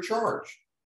date, you're charged.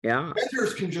 Yeah.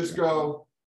 Vendors can just go,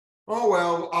 oh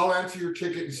well, I'll answer your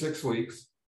ticket in 6 weeks.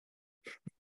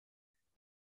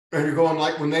 And you're going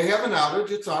like, when they have an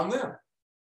outage, it's on them.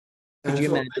 Could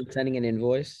you imagine sending an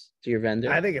invoice to your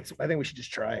vendor? I think we should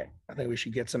just try it. I think we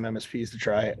should get some MSPs to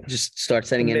try it. Just start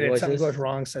sending If invoices. something goes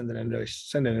wrong, send an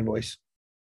invoice.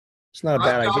 It's not a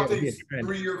bad I idea. these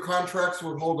 3-year contracts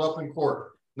would hold up in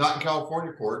court, not in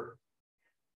California court.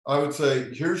 I would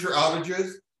say, here's your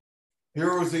outages.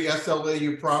 Here was the SLA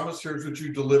you promised. Here's what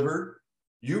you delivered.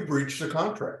 You breached the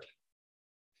contract.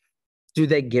 Do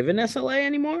they give an SLA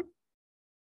anymore?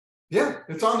 Yeah,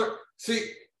 it's on there.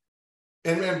 See,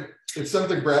 and it's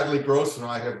something Bradley Gross and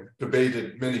I have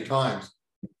debated many times.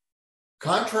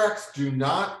 Contracts do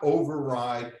not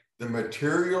override the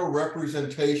material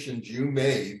representations you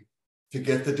made to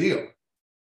get the deal.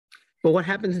 But what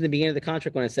happens in the beginning of the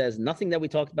contract when it says nothing that we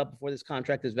talked about before this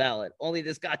contract is valid? Only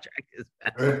this contract is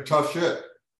valid. Tough shit.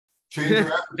 Change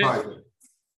your advertising.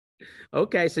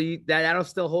 Okay, so that'll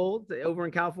still hold over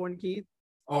in California, Keith?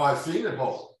 Oh, I've seen it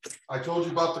hold. I told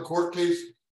you about the court case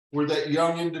where that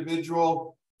young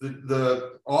individual,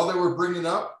 all they were bringing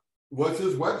up was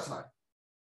his website.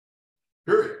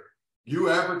 Period. You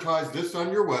advertised this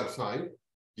on your website.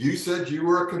 You said you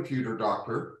were a computer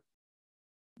doctor.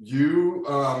 You,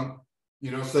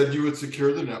 said you would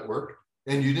secure the network,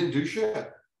 and you didn't do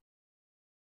shit.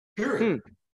 Period.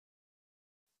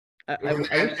 And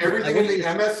everything in the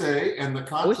MSA and the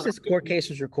contract. I wish this court case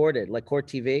was recorded, like court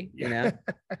TV, you know,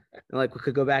 and like we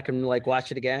could go back and like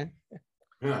watch it again.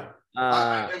 Yeah.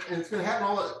 And it's going to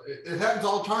happen it happens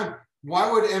all the time.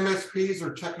 Why would MSPs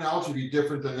or technology be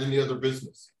different than any other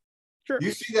business? Sure.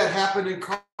 You see that happen in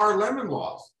car lemon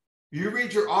laws. You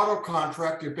read your auto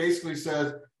contract, it basically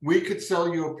says, we could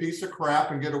sell you a piece of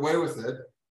crap and get away with it.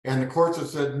 And the courts have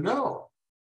said, no.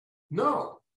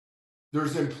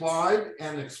 There's implied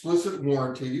and explicit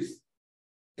warranties,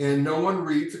 and no one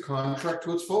reads a contract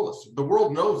to its fullest. The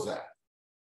world knows that.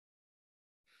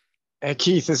 Hey,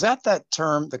 Keith, is that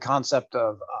term, the concept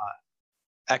of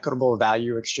equitable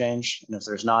value exchange? And if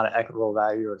there's not an equitable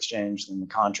value exchange, then the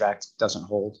contract doesn't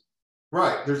hold.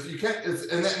 Right. You can't,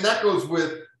 and that goes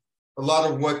with a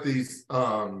lot of what these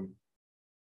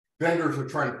vendors are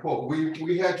trying to pull.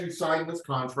 We had you sign this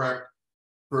contract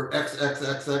for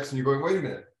XXXX, and you're going, wait a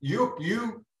minute,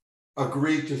 you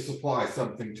agreed to supply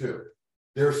something too.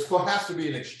 There has to be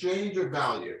an exchange of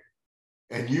value,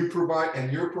 and you're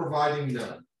providing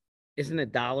none. Isn't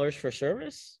it dollars for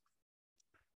service?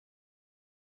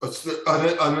 It's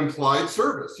an implied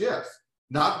service, yes.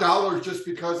 Not dollars just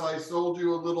because I sold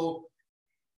you a little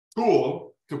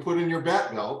tool to put in your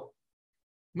bat belt.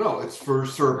 No, it's for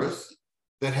service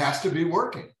that has to be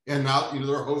working. And now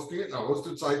they're hosting it, and the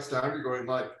hosted site's down. You're going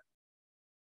like,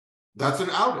 that's an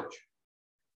outage.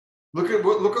 Look at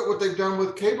what they've done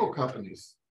with cable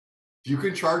companies. You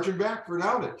can charge them back for an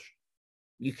outage.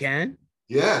 You can?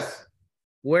 Yes.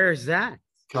 Where is that?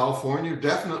 California,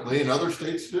 definitely, and other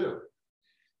states too.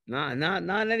 Not in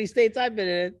any states I've been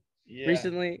in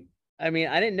recently. I mean,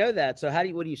 I didn't know that. So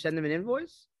what do you send them an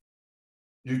invoice?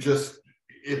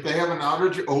 If they have an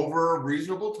outage over a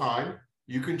reasonable time,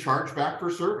 you can charge back for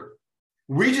service.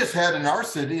 We just had in our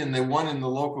city, and they won in the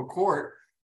local court,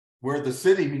 where the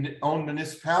city-owned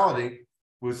municipality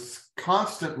was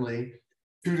constantly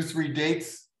 2 to 3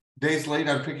 days late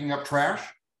on picking up trash.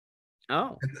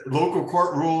 Oh. And the local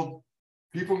court ruled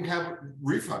people can have a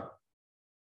refund.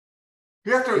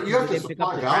 You have to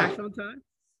supply value. On time?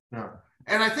 No.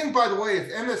 And I think, by the way,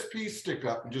 if MSPs stick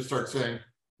up and just start saying,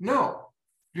 no,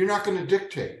 you're not going to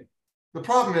dictate. The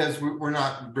problem is we're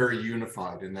not very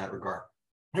unified in that regard,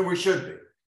 and we should be.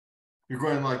 You're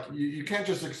going like, you can't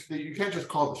just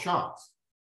call the shots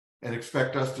and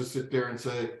expect us to sit there and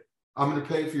say, I'm going to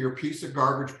pay for your piece of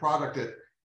garbage product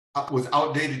that was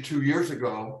outdated 2 years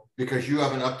ago because you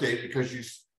haven't updated, because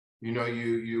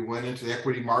you went into the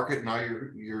equity market. Now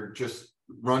you're just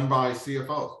run by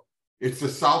CFOs. It's the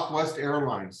Southwest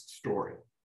Airlines story.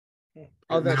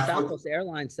 Although That's what- Southwest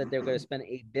Airlines said they're going to spend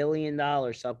 $1 billion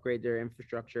to upgrade their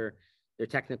infrastructure, their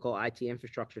technical IT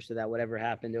infrastructure, so that whatever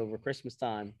happened over Christmas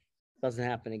time doesn't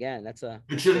happen again. That's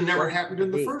It should have never happened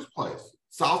in the first place.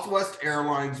 Southwest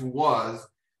Airlines was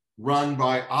run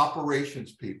by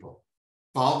operations people.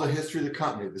 Follow the history of the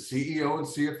company. The CEO and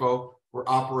CFO were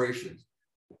operations.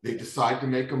 They decide to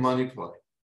make a money play.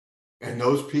 And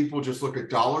those people just look at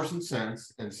dollars and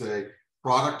cents and say,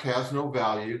 product has no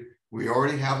value. We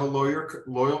already have a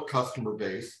loyal customer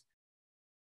base.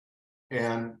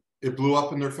 And it blew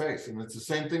up in their face. And it's the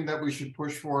same thing that we should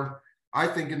push for, I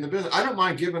think, in the business. I don't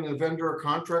mind giving a vendor a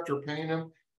contract or paying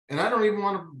them. And I don't even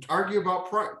want to argue about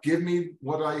price. Give me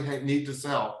what I need to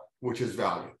sell, which is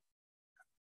value.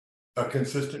 A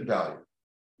consistent value.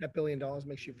 That $1 billion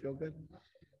makes you feel good?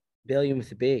 billion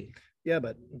with a B. Yeah,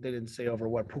 but they didn't say over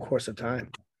what course of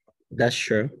time. That's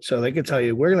true. So they could tell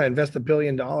you, we're going to invest $1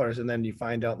 billion, and then you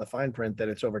find out in the fine print that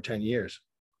it's over 10 years.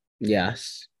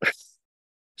 Yes.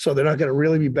 So they're not going to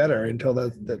really be better until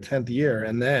the 10th year.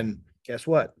 And then guess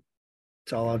what?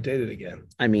 It's all outdated again.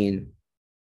 I mean,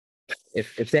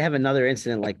 if they have another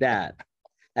incident like that,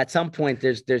 at some point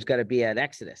there's got to be an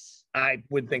exodus. I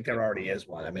would think there already is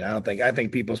one. I mean, I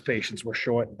think people's patience were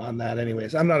short on that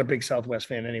anyways. I'm not a big Southwest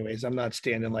fan anyways. I'm not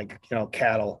standing like,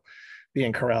 cattle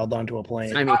being corralled onto a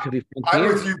plane. I mean, it could be I'm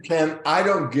with you, Ken. I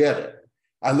don't get it.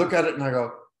 I look at it and I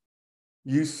go,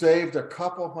 you saved a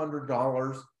couple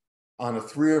 $100 on a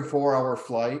 3 or 4 hour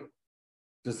flight.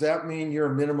 Does that mean you're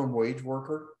a minimum wage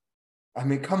worker? I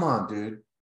mean, come on, dude.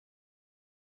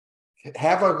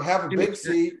 Have a big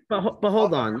seat. But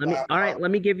hold on.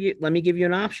 Let me give you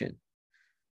an option.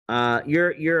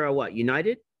 You're a what?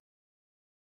 United?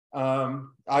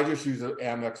 I just use an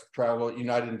Amex Travel,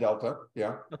 United and Delta.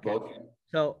 Yeah, Okay. both.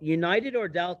 So United or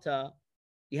Delta,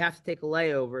 you have to take a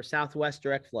layover, Southwest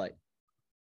direct flight.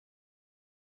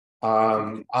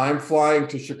 I'm flying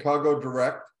to Chicago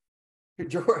direct. In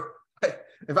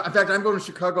fact, I'm going to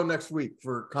Chicago next week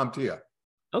for CompTIA.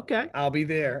 Okay. I'll be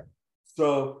there.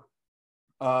 So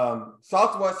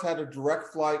Southwest had a direct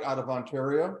flight out of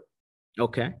Ontario.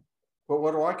 Okay. But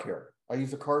what do I care? I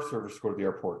use a car service to go to the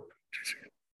airport.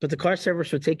 But the car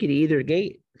service would take you to either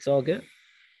gate. It's all good.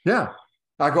 Yeah.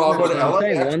 I'll go to That's what I'm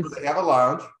saying. LAX, where they have a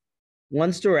lounge.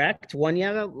 One's direct. One you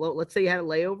have let's say you had a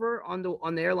layover on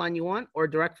the airline you want, or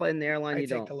a direct flight in the airline I you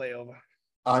take don't. the layover.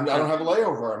 I don't have a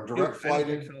layover. I'm direct Dude, I don't flight.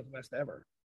 take Southwest ever.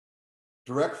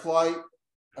 Direct flight.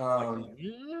 What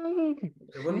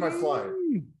am I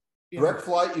flying? Direct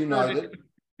flight United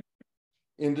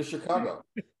into Chicago.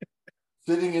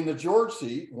 Sitting in the George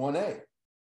seat, 1A.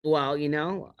 Well,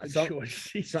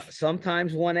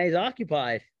 sometimes 1A is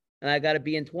occupied, and I got to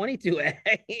be in 22A.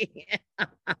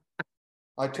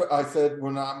 I said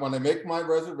when I make my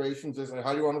reservations, they said,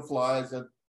 "How do you want to fly?" I said,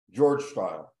 "George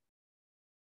style."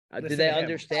 Do they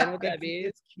understand what that means?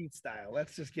 It's Keith style.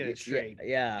 Let's just get it straight.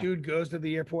 Yeah. Dude goes to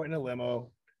the airport in a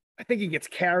limo. I think he gets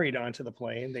carried onto the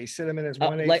plane. They sit him in his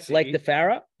 1A like the seat.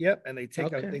 Farah? Yep, and they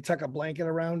Okay. tuck a blanket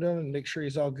around him and make sure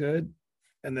he's all good.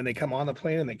 And then they come on the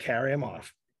plane and they carry him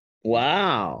off.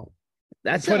 Wow.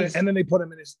 And then they put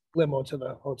him in his limo to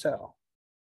the hotel.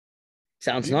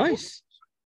 Sounds nice.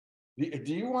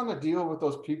 Do you want to deal with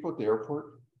those people at the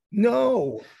airport?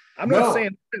 No, I'm not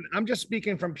saying. I'm just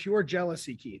speaking from pure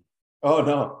jealousy, Keith. Oh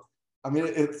no, I mean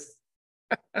it's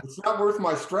not worth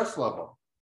my stress level.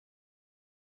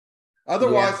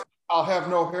 Otherwise, I'll have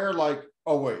no hair. Like,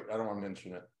 oh wait, I don't want to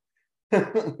mention it.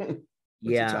 What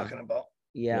you talking about?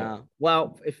 Yeah.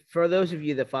 Well, for those of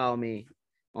you that follow me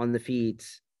on the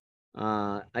feeds,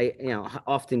 I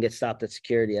often get stopped at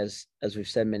security as we've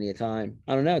said many a time.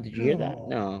 I don't know. Did you hear that?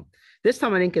 No. This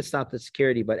time I didn't get stopped at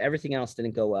security, but everything else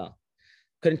didn't go well.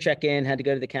 Couldn't check in, had to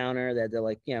go to the counter. They had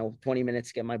to 20 minutes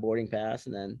to get my boarding pass,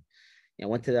 and then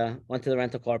went to the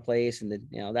rental car place, and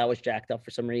then that was jacked up for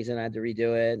some reason. I had to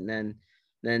redo it, and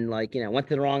then went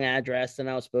to the wrong address than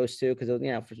I was supposed to because it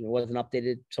wasn't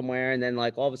updated somewhere. And then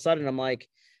all of a sudden I'm like,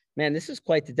 man, this is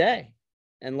quite the day.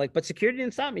 And but security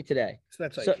didn't stop me today. So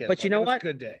that's but you know what?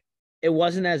 Good day. It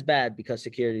wasn't as bad because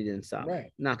security didn't stop me.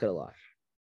 Right. Not gonna lie.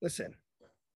 Listen,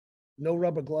 no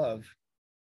rubber glove.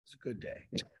 It's a good day.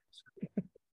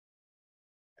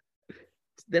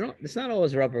 It's not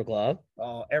always rubber glove.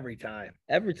 Oh, every time.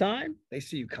 Every time they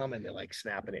see you coming, they're like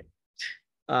snapping it.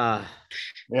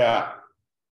 Yeah.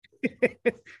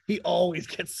 He always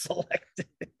gets selected.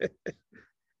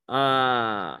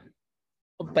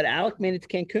 But Alec made it to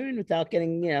Cancun without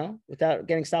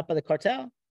getting stopped by the cartel.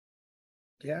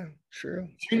 Yeah, true.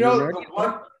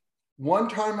 One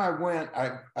time I went,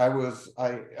 I was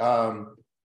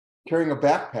carrying a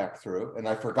backpack through, and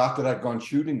I forgot that I'd gone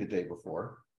shooting the day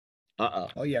before.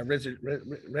 Oh yeah,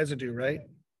 residue, right?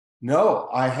 No,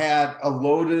 I had a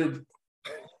loaded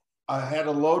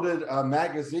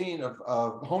magazine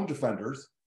of Home Defenders,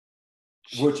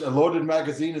 which a loaded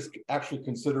magazine is actually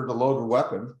considered a loaded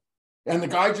weapon. And the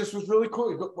guy just was really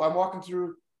cool. I'm walking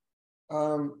through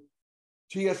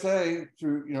TSA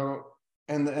through,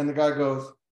 and the guy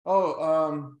goes,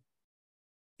 "Oh,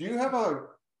 do you have a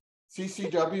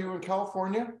CCW in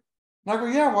California?" And I go,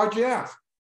 "Yeah, why'd you ask?"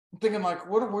 I'm thinking, like,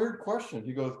 what a weird question.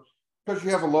 He goes, "Because you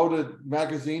have a loaded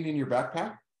magazine in your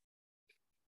backpack."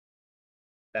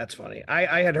 That's funny.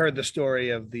 I had heard the story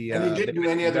of the. And he didn't do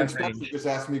any other inspection. range. He just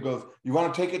asked me, he goes, "You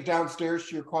want to take it downstairs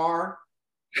to your car?"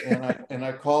 And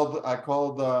I called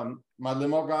my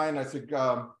limo guy and I said,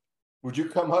 "Would you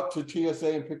come up to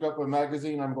TSA and pick up a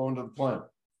magazine? I'm going to the plane."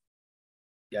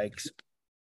 Yikes.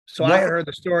 So I had heard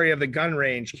the story of the gun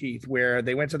range, Keith, where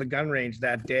they went to the gun range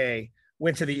that day,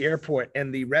 went to the airport,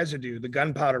 and the residue, the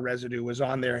gunpowder residue, was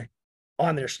on their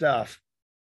stuff,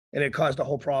 and it caused a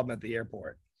whole problem at the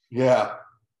airport. Yeah.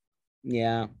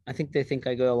 Yeah, I think they think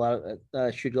I go a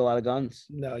lot shoot a lot of guns.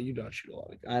 No, you don't shoot a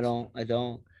lot of guns. I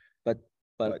don't.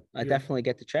 But I definitely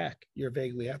get the check. You're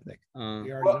vaguely ethnic. We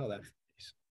already know that.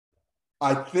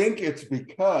 I think it's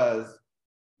because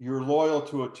you're loyal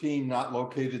to a team not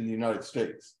located in the United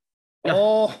States.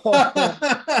 Oh.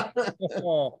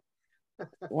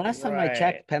 Last time I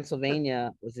checked,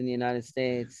 Pennsylvania was in the United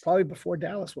States. Probably before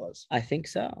Dallas was. I think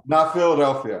so. Not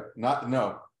Philadelphia.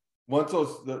 No. Once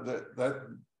those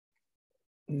that.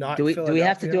 Not. Do we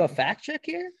have to do a fact check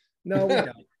here? No, we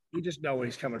don't. We just know where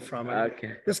he's coming from.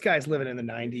 Okay. This guy's living in the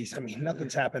 90s. I mean,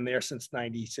 nothing's happened there since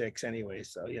 96 anyway.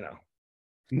 So,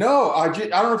 No, I don't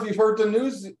know if you've heard the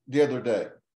news the other day.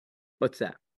 What's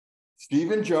that?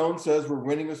 Stephen Jones says we're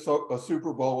winning a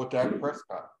Super Bowl with Dak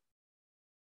Prescott.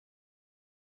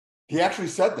 He actually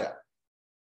said that.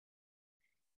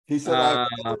 He said, "I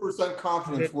have 100%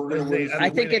 confidence we're going to win." I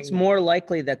think it's more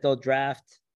likely that they'll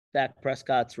draft Dak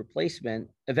Prescott's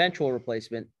eventual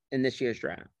replacement in this year's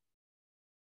draft.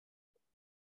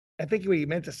 I think what you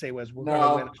meant to say was we're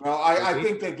No, going to win. no. I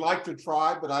think they'd like to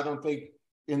try, but I don't think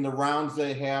in the rounds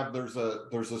they have there's a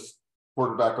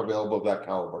quarterback available of that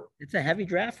caliber. It's a heavy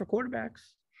draft for quarterbacks.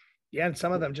 Yeah, and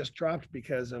some of them just dropped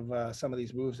because of some of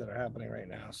these moves that are happening right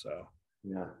now. So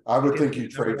yeah, I would think you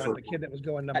trade for the kid that was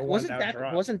going number one.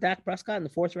 Wasn't Dak Prescott in the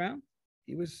 4th round?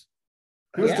 He was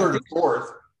third or fourth.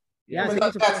 Yeah, I mean,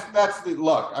 that's the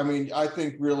luck. I mean, I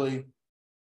think really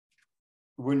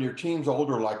when your team's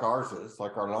older like ours is,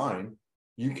 like our line,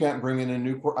 you can't bring in a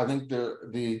new. I think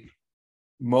the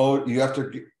mode you have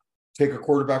to take a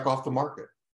quarterback off the market.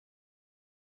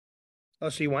 Oh,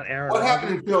 so you want Aaron? What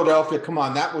happened in Philadelphia? Come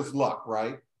on, that was luck,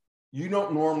 right? You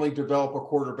don't normally develop a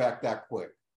quarterback that quick.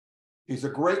 He's a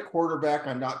great quarterback.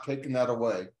 I'm not taking that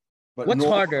away. But what's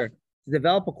harder, to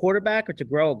develop a quarterback or to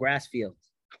grow a grass field?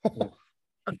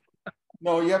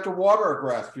 No, you have to water a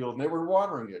grass field, and they were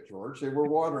watering it, George. They were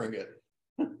watering it.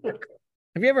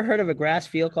 Have you ever heard of a grass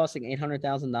field costing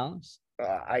 $800,000?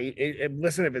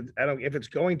 Listen. If it's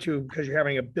going to, because you're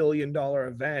having $1 billion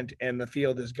event and the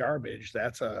field is garbage,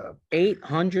 that's a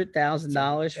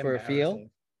 $800,000 for a field.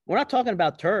 We're not talking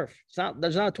about turf.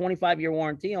 There's not a 25-year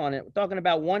warranty on it. We're talking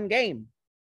about one game.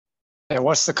 And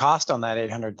what's the cost on that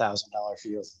 $800,000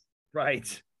 field?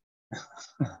 Right.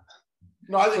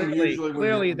 No, I think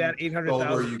clearly that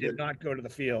 $800,000 did not go to the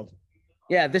field.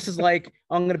 Yeah, this is like,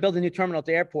 I'm going to build a new terminal at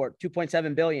the airport,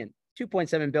 $2.7 billion.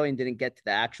 $2.7 billion didn't get to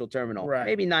the actual terminal. Right.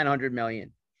 Maybe $900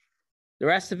 million. The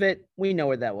rest of it, we know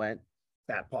where that went.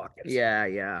 Fat pockets.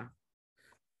 Yeah.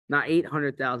 Not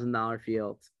 $800,000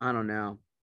 fields. I don't know.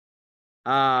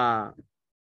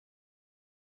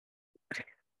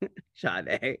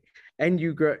 Sade. And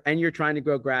you're trying to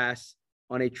grow grass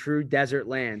on a true desert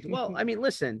land. Well, I mean,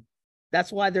 listen,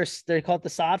 that's why they're called the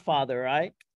sod father,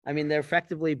 right? I mean, they're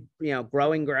effectively,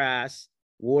 growing grass,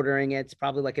 watering it. It's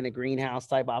probably like in a greenhouse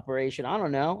type operation. I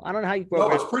don't know how you grow.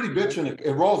 No, it's pretty bitchin'.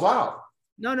 It rolls out.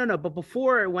 No. But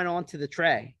before it went onto the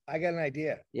tray. I got an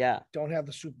idea. Yeah. Don't have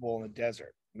the Super Bowl in the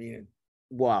desert.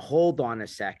 Well, hold on a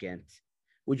second.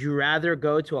 Would you rather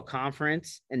go to a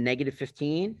conference in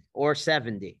 -15 or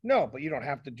 70? No, but you don't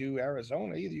have to do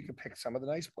Arizona either. You can pick some of the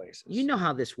nice places. You know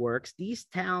how this works. These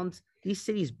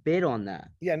cities bid on that.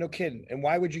 Yeah, no kidding. And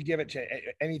why would you give it to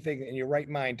anything in your right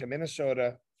mind to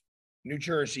Minnesota, New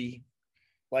Jersey?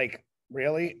 Like,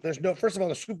 really? First of all,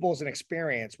 the Super Bowl is an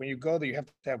experience. When you go there, you have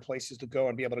to have places to go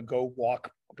and be able to go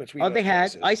walk between. Oh, they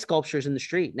had ice sculptures in the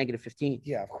street, -15.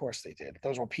 Yeah, of course they did.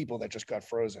 Those were people that just got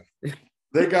frozen.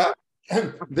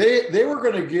 They were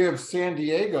going to give San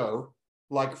Diego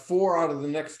like 4 out of the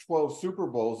next 12 Super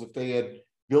Bowls if they had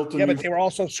built a Yeah, new. but they were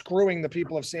also screwing the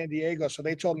people of San Diego. So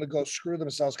they told them to go screw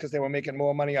themselves because they were making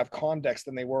more money off Comdex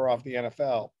than they were off the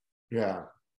NFL. Yeah.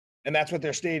 And that's what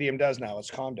their stadium does now. It's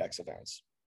Comdex events.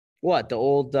 What, the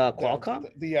old Qualcomm?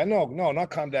 No, not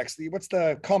Comdex. What's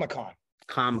the Comic-Con?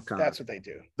 Comic-Con. That's what they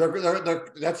do.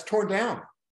 That's torn down.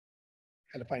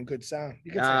 Had to find good sound.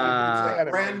 You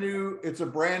It's a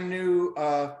brand new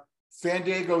San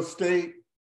Diego State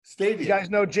stadium. You guys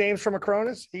know James from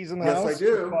Acronis? He's in the house. Yes, I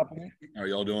do. How are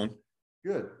y'all doing?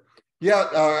 Good.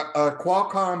 Yeah,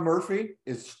 Qualcomm Murphy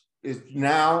is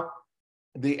now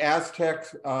the Aztec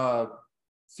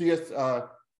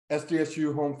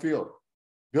SDSU home field,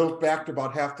 built back to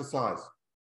about half the size.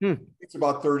 It's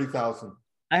about 30,000.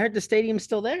 I heard the stadium's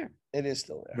still there. It is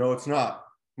still there. No, it's not.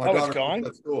 It's gone?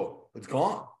 At school. It's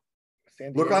gone.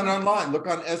 Look online. Look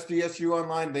on SDSU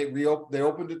online. They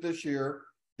opened it this year.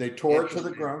 They tore it to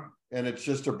the ground, and it's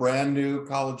just a brand new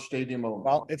college stadium.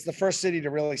 Well, it's the first city to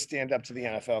really stand up to the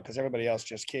NFL because everybody else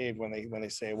just caved when they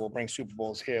say we'll bring Super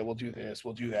Bowls here, we'll do this,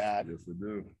 we'll do that. Yes, we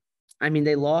do. I mean,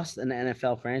 they lost an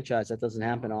NFL franchise. That doesn't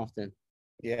happen often.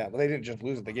 Yeah, but they didn't just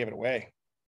lose it; they gave it away.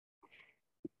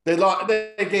 They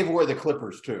gave away the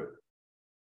Clippers too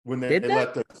when they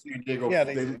let the San Diego. Yeah,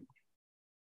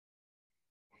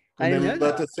 I didn't know let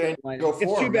that. the San Diego.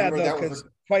 It's too bad though, because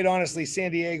quite honestly,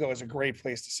 San Diego is a great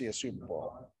place to see a Super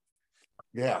Bowl.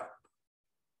 Yeah,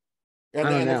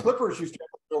 and the Clippers used to have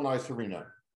a real nice arena.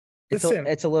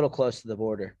 It's a little close to the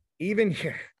border. Even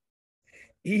here,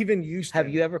 even Houston.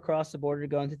 Have you ever crossed the border to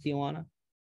go into Tijuana?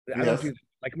 I don't do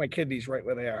like my kidneys right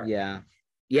where they are. Yeah.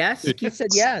 Yes. Keith said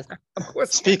yes. Of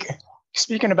course.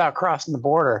 Speaking about crossing the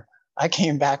border, I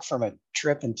came back from a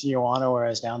trip in Tijuana where I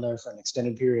was down there for an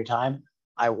extended period of time.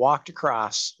 I walked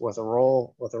across with a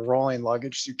rolling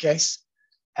luggage suitcase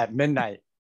at midnight,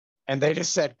 and they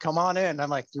just said, "Come on in." I'm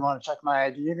like, "Do you want to check my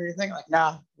ID or anything?" Like,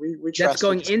 nah, we trust. That's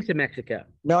going into Mexico.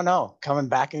 No, coming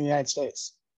back in the United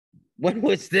States. When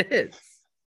was this?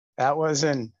 That was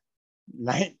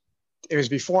it was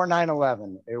before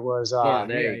 9/11. It was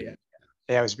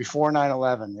Yeah, it was before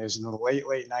 9/11. It was in the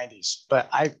late 90s, but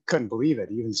I couldn't believe it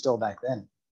even still back then.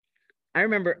 I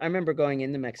remember going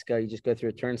into Mexico. You just go through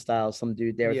a turnstile, some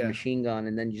dude there with a machine gun,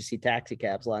 and then you see taxi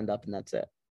cabs lined up, and that's it.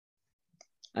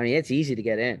 I mean, it's easy to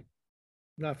get in.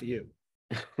 Not for you.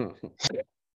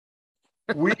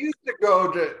 We used to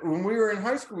go to, when we were in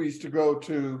high school, we used to go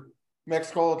to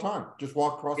Mexico all the time. Just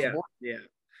walk across the border. Yeah.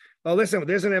 Well, listen,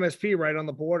 there's an MSP right on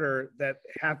the border that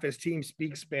half his team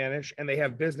speaks Spanish and they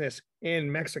have business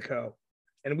in Mexico.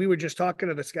 And we were just talking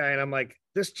to this guy and I'm like,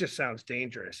 this just sounds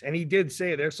dangerous. And he did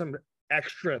say there's some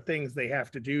extra things they have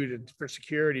to do for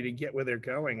security to get where they're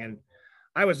going. And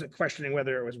I was questioning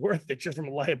whether it was worth it just from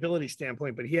a liability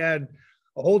standpoint, but he had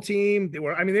a whole team. They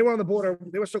were on the border.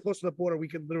 They were so close to the border. We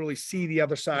could literally see the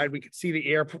other side. We could see the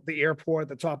airport,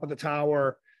 the top of the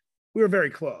tower. We were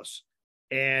very close.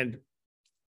 And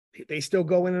they still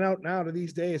go in and out now to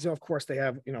these days. Of course, they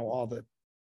have, all the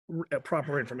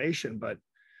proper information, but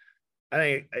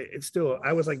I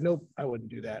was like, nope, I wouldn't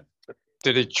do that.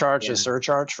 Did he charge a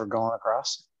surcharge for going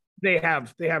across? They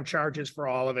have charges for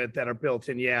all of it that are built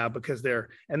in. Yeah, because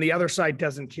and the other side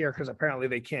doesn't care because apparently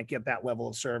they can't get that level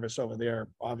of service over there.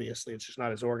 Obviously, it's just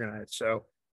not as organized. So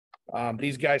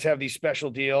these guys have these special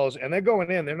deals and they're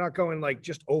going in. They're not going like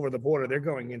just over the border. They're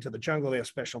going into the jungle. They have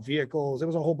special vehicles. There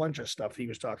was a whole bunch of stuff he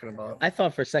was talking about. I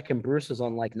thought for a second Bruce was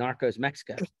on like Narcos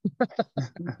Mexico.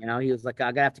 He was like,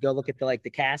 I gotta have to go look at the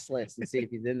cast list and see if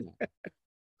he's in there.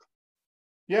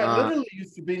 Yeah, literally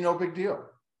used to be no big deal.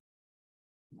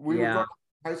 We would go to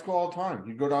high school all the time.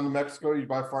 You'd go down to Mexico, you'd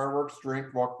buy fireworks,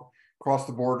 drink, walk across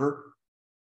the border.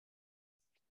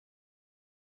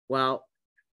 Well,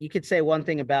 you could say one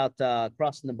thing about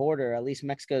crossing the border. At least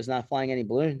Mexico's not flying any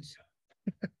balloons.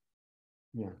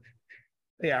 Yeah,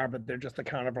 they are, but they're just a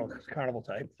carnival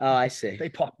type. Oh, I see. They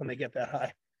pop when they get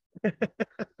that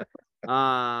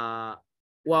high.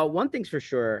 Well, one thing's for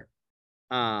sure.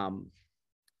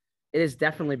 It is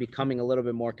definitely becoming a little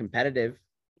bit more competitive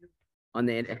on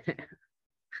the.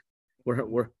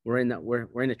 we're in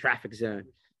the traffic zone.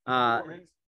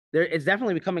 It's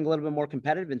definitely becoming a little bit more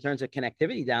competitive in terms of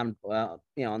connectivity down, on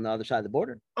the other side of the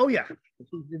border. Oh yeah.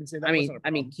 Didn't say that I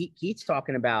mean, Keith's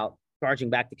talking about charging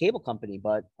back the cable company,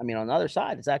 but I mean, on the other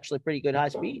side, it's actually pretty good high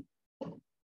speed.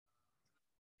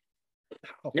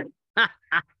 Oh. You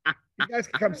guys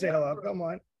can come say hello. Come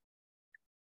on.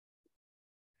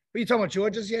 What are you talking about,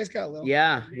 George's? You guys got a little.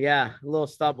 Yeah, a little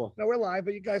stubble. No, we're live,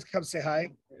 but you guys come say hi.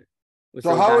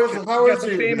 So how is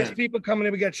the famous people coming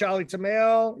in? We got Charlie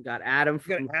Tamale. We got Adam.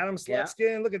 We got Adam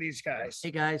Slutskin. Look at these guys.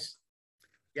 Hey guys,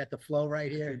 you got the flow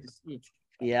right here.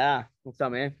 Yeah. What's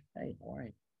up, man? Hey, all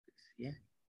right. Yeah.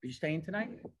 you staying tonight?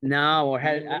 No, we're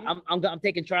headed. I'm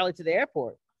taking Charlie to the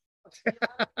airport.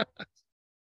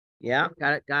 Yeah,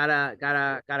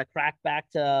 gotta crack back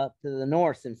to the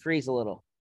north and freeze a little.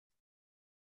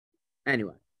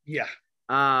 Anyway, Yeah.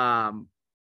 I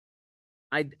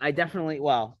definitely.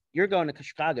 Well, you're going to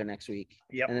Chicago next week.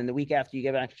 Yep. And then the week after you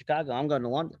get back to Chicago, I'm going to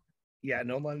London. Yeah,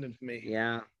 no London for me.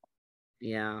 Yeah.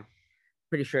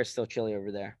 Pretty sure it's still chilly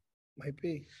over there. Might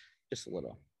be. Just a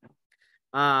little.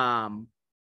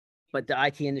 But the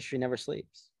IT industry never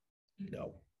sleeps.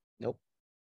 No. Nope.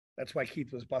 That's why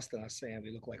Keith was busting us saying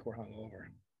we look like we're hungover.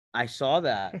 I saw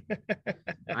that.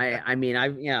 I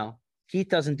mean, Keith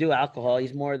doesn't do alcohol.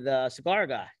 He's more the cigar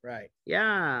guy. Right.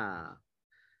 Yeah.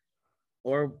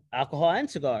 Or alcohol and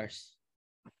cigars.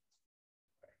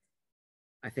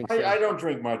 I think so. I don't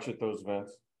drink much at those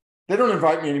events. They don't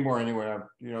invite me anymore anyway.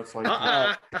 It's like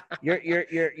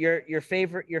your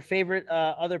favorite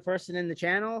other person in the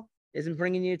channel isn't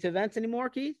bringing you to events anymore,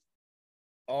 Keith?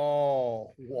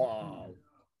 Oh, wow.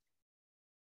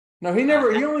 No, he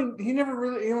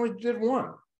only did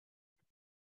one.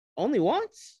 Only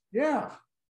once? Yeah.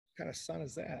 What kind of son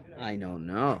is that? I don't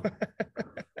know.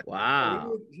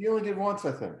 Wow. He only did once,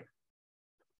 I think.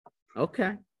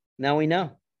 Okay. Now we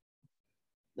know.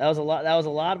 That was a lot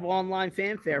of online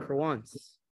fanfare for once.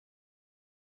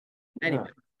 Anyway,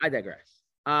 I digress.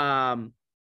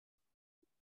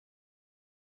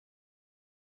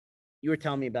 You were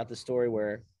telling me about the story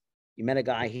where you met a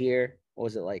guy here. What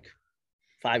was it, like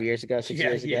 5 years ago, 6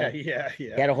 years ago? Yeah.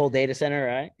 He had a whole data center,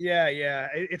 right? Yeah.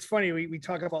 It's funny. We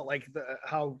talk about like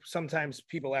how sometimes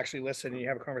people actually listen and you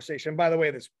have a conversation. By the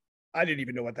way, I didn't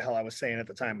even know what the hell I was saying at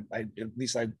the time.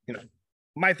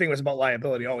 My thing was about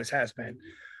liability, always has been.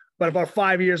 But about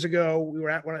 5 years ago, we were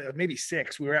at maybe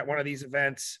 6, we were at one of these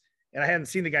events and I hadn't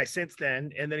seen the guy since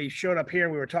then. And then he showed up here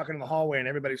and we were talking in the hallway and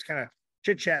everybody was kind of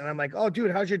chit-chatting. I'm like, oh,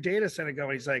 dude, how's your data center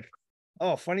going? He's like,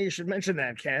 oh, funny you should mention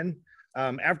that, Ken.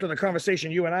 After the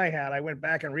conversation you and I had, I went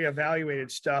back and reevaluated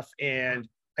stuff and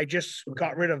I just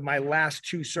got rid of my last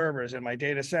 2 servers in my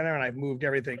data center and I've moved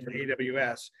everything to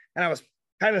AWS. And I was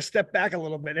kind of stepped back a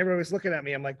little bit. And everybody was looking at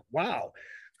me. I'm like, wow.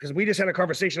 Because we just had a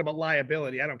conversation about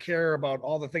liability. I don't care about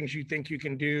all the things you think you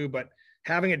can do, but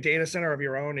having a data center of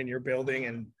your own in your building,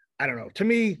 and I don't know, to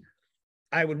me,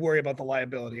 I would worry about the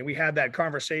liability. And we had that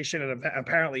conversation and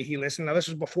apparently he listened. Now this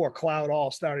was before cloud all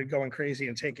started going crazy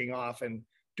and taking off and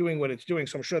doing what it's doing.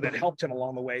 So I'm sure that helped him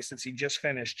along the way since he just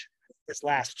finished his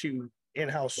last 2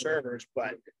 in-house servers.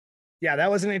 But yeah,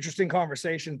 that was an interesting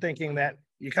conversation, thinking that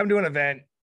you come to an event,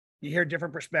 you hear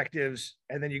different perspectives,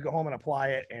 and then you go home and apply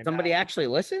it. And somebody actually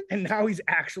listened? And now he's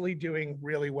actually doing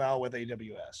really well with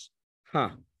AWS.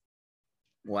 Huh.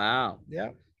 Wow. Yeah.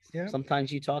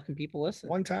 Sometimes you talk and people listen.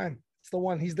 One time. It's the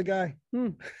one. He's the guy.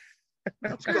 I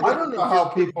don't know how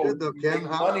people make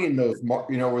money in those,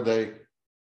 where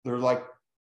they're like,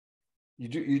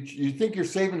 you think you're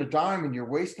saving a dime and you're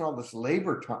wasting all this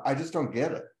labor time. I just don't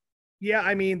get it. Yeah.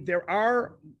 I mean, there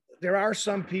are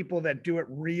some people that do it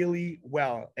really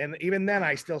well. And even then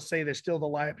I still say there's still the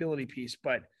liability piece,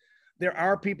 but there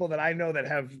are people that I know that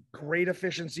have great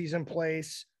efficiencies in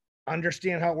place,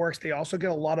 understand how it works. They also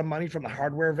get a lot of money from the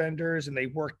hardware vendors and they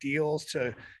work deals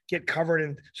to get covered.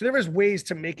 And so there is ways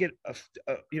to make it,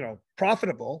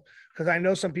 profitable, because I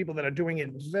know some people that are doing it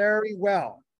very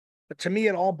well. But to me,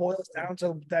 it all boils down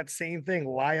to that same thing,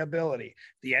 liability.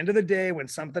 At the end of the day, when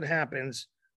something happens,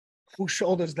 whose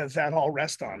shoulders does that all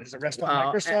rest on? Does it rest on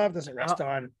Microsoft? Does it rest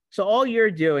on? So all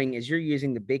you're doing is you're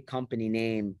using the big company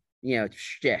name,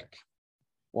 shtick.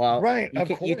 Well, right.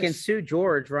 You can sue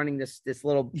George running this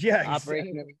little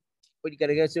operation. Exactly. But you got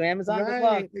to go to Amazon.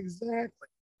 Right, exactly.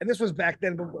 And this was back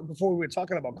then before we were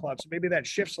talking about cloud. So maybe that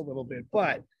shifts a little bit.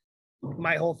 But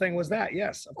my whole thing was that,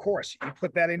 yes, of course, you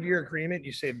put that into your agreement.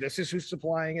 You say, this is who's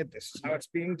supplying it. This is how it's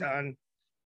being done.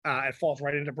 It falls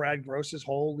right into Brad Gross's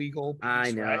whole legal piece,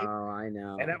 I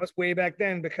know. And that was way back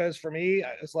then, because for me,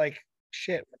 it's like,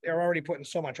 shit, they're already putting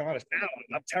so much on us now.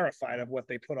 I'm terrified of what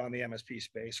they put on the MSP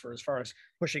space for as far as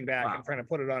pushing back and trying to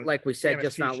put it on. Like we said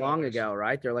just not long ago,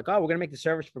 right? They're like, oh, we're going to make the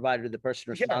service provider the person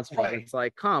responsible. Right. It's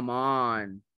like, come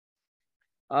on.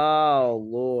 Oh,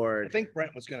 Lord. I think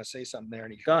Brent was going to say something there.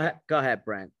 And Go ahead,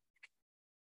 Brent.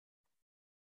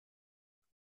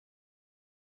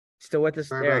 Still with us?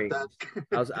 There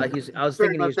I was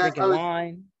thinking he was drinking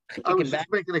wine. I was just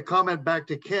making a comment back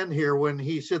to Ken here when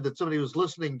he said that somebody was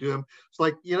listening to him. It's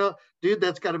like, dude,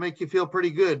 that's got to make you feel pretty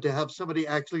good to have somebody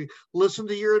actually listen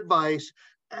to your advice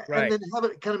and then have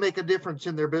it kind of make a difference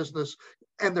in their business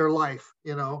and their life,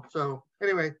 So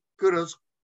anyway, kudos.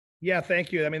 Yeah,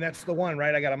 thank you. I mean, that's the one,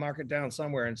 right? I got to mark it down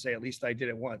somewhere and say, at least I did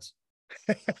it once.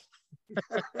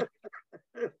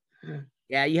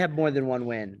 Yeah, you have more than one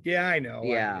win. Yeah, I know.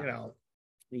 Yeah. You know,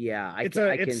 Yeah,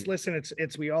 listen,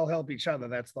 it's we all help each other.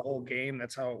 That's the whole game.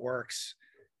 That's how it works.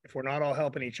 If we're not all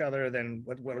helping each other, then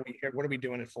what are we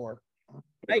doing it for?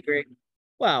 I agree.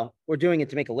 Well, we're doing it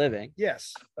to make a living.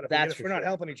 Yes, but if we're not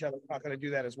helping each other, we're not going to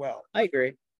do that as well. I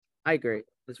agree.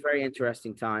 It's very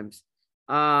interesting times.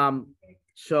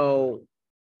 So,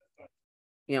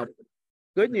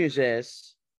 good news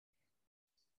is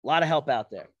a lot of help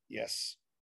out there. Yes.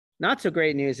 Not so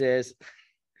great news is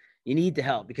you need the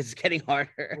help because it's getting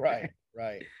harder. Right.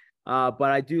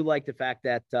 But I do like the fact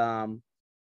that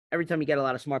every time you get a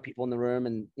lot of smart people in the room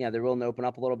and they're willing to open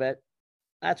up a little bit,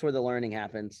 that's where the learning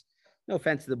happens. No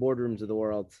offense to the boardrooms of the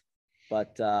world,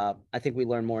 but I think we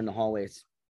learn more in the hallways.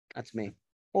 That's me.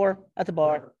 Or at the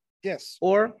bar. Yes.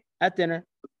 Or at dinner.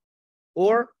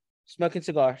 Or smoking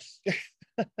cigars.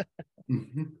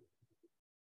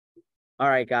 All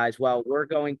right, guys. Well, we're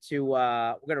going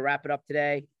to wrap it up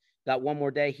today. Got one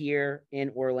more day here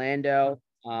in Orlando.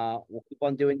 We'll keep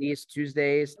on doing these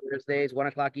Tuesdays, Thursdays, 1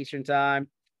 o'clock Eastern time.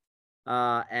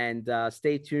 And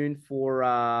stay tuned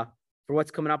for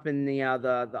what's coming up in the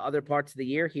other parts of the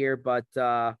year here. But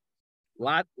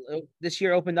this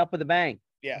year opened up with a bang.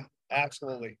 Yeah,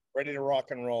 absolutely. Ready to rock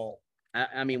and roll.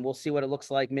 I mean, we'll see what it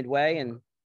looks like midway, and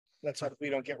let's hope we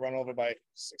don't get run over by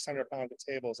 600 pounds of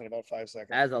tables in about 5 seconds.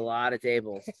 That's a lot of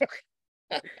tables.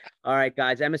 All right,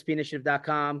 guys,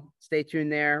 mspinitiative.com. Stay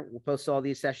tuned there. We'll post all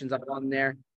these sessions up on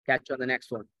there. Catch you on the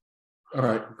next one. All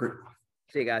right, great.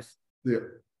 See you guys. Yeah.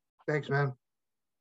 Thanks, man.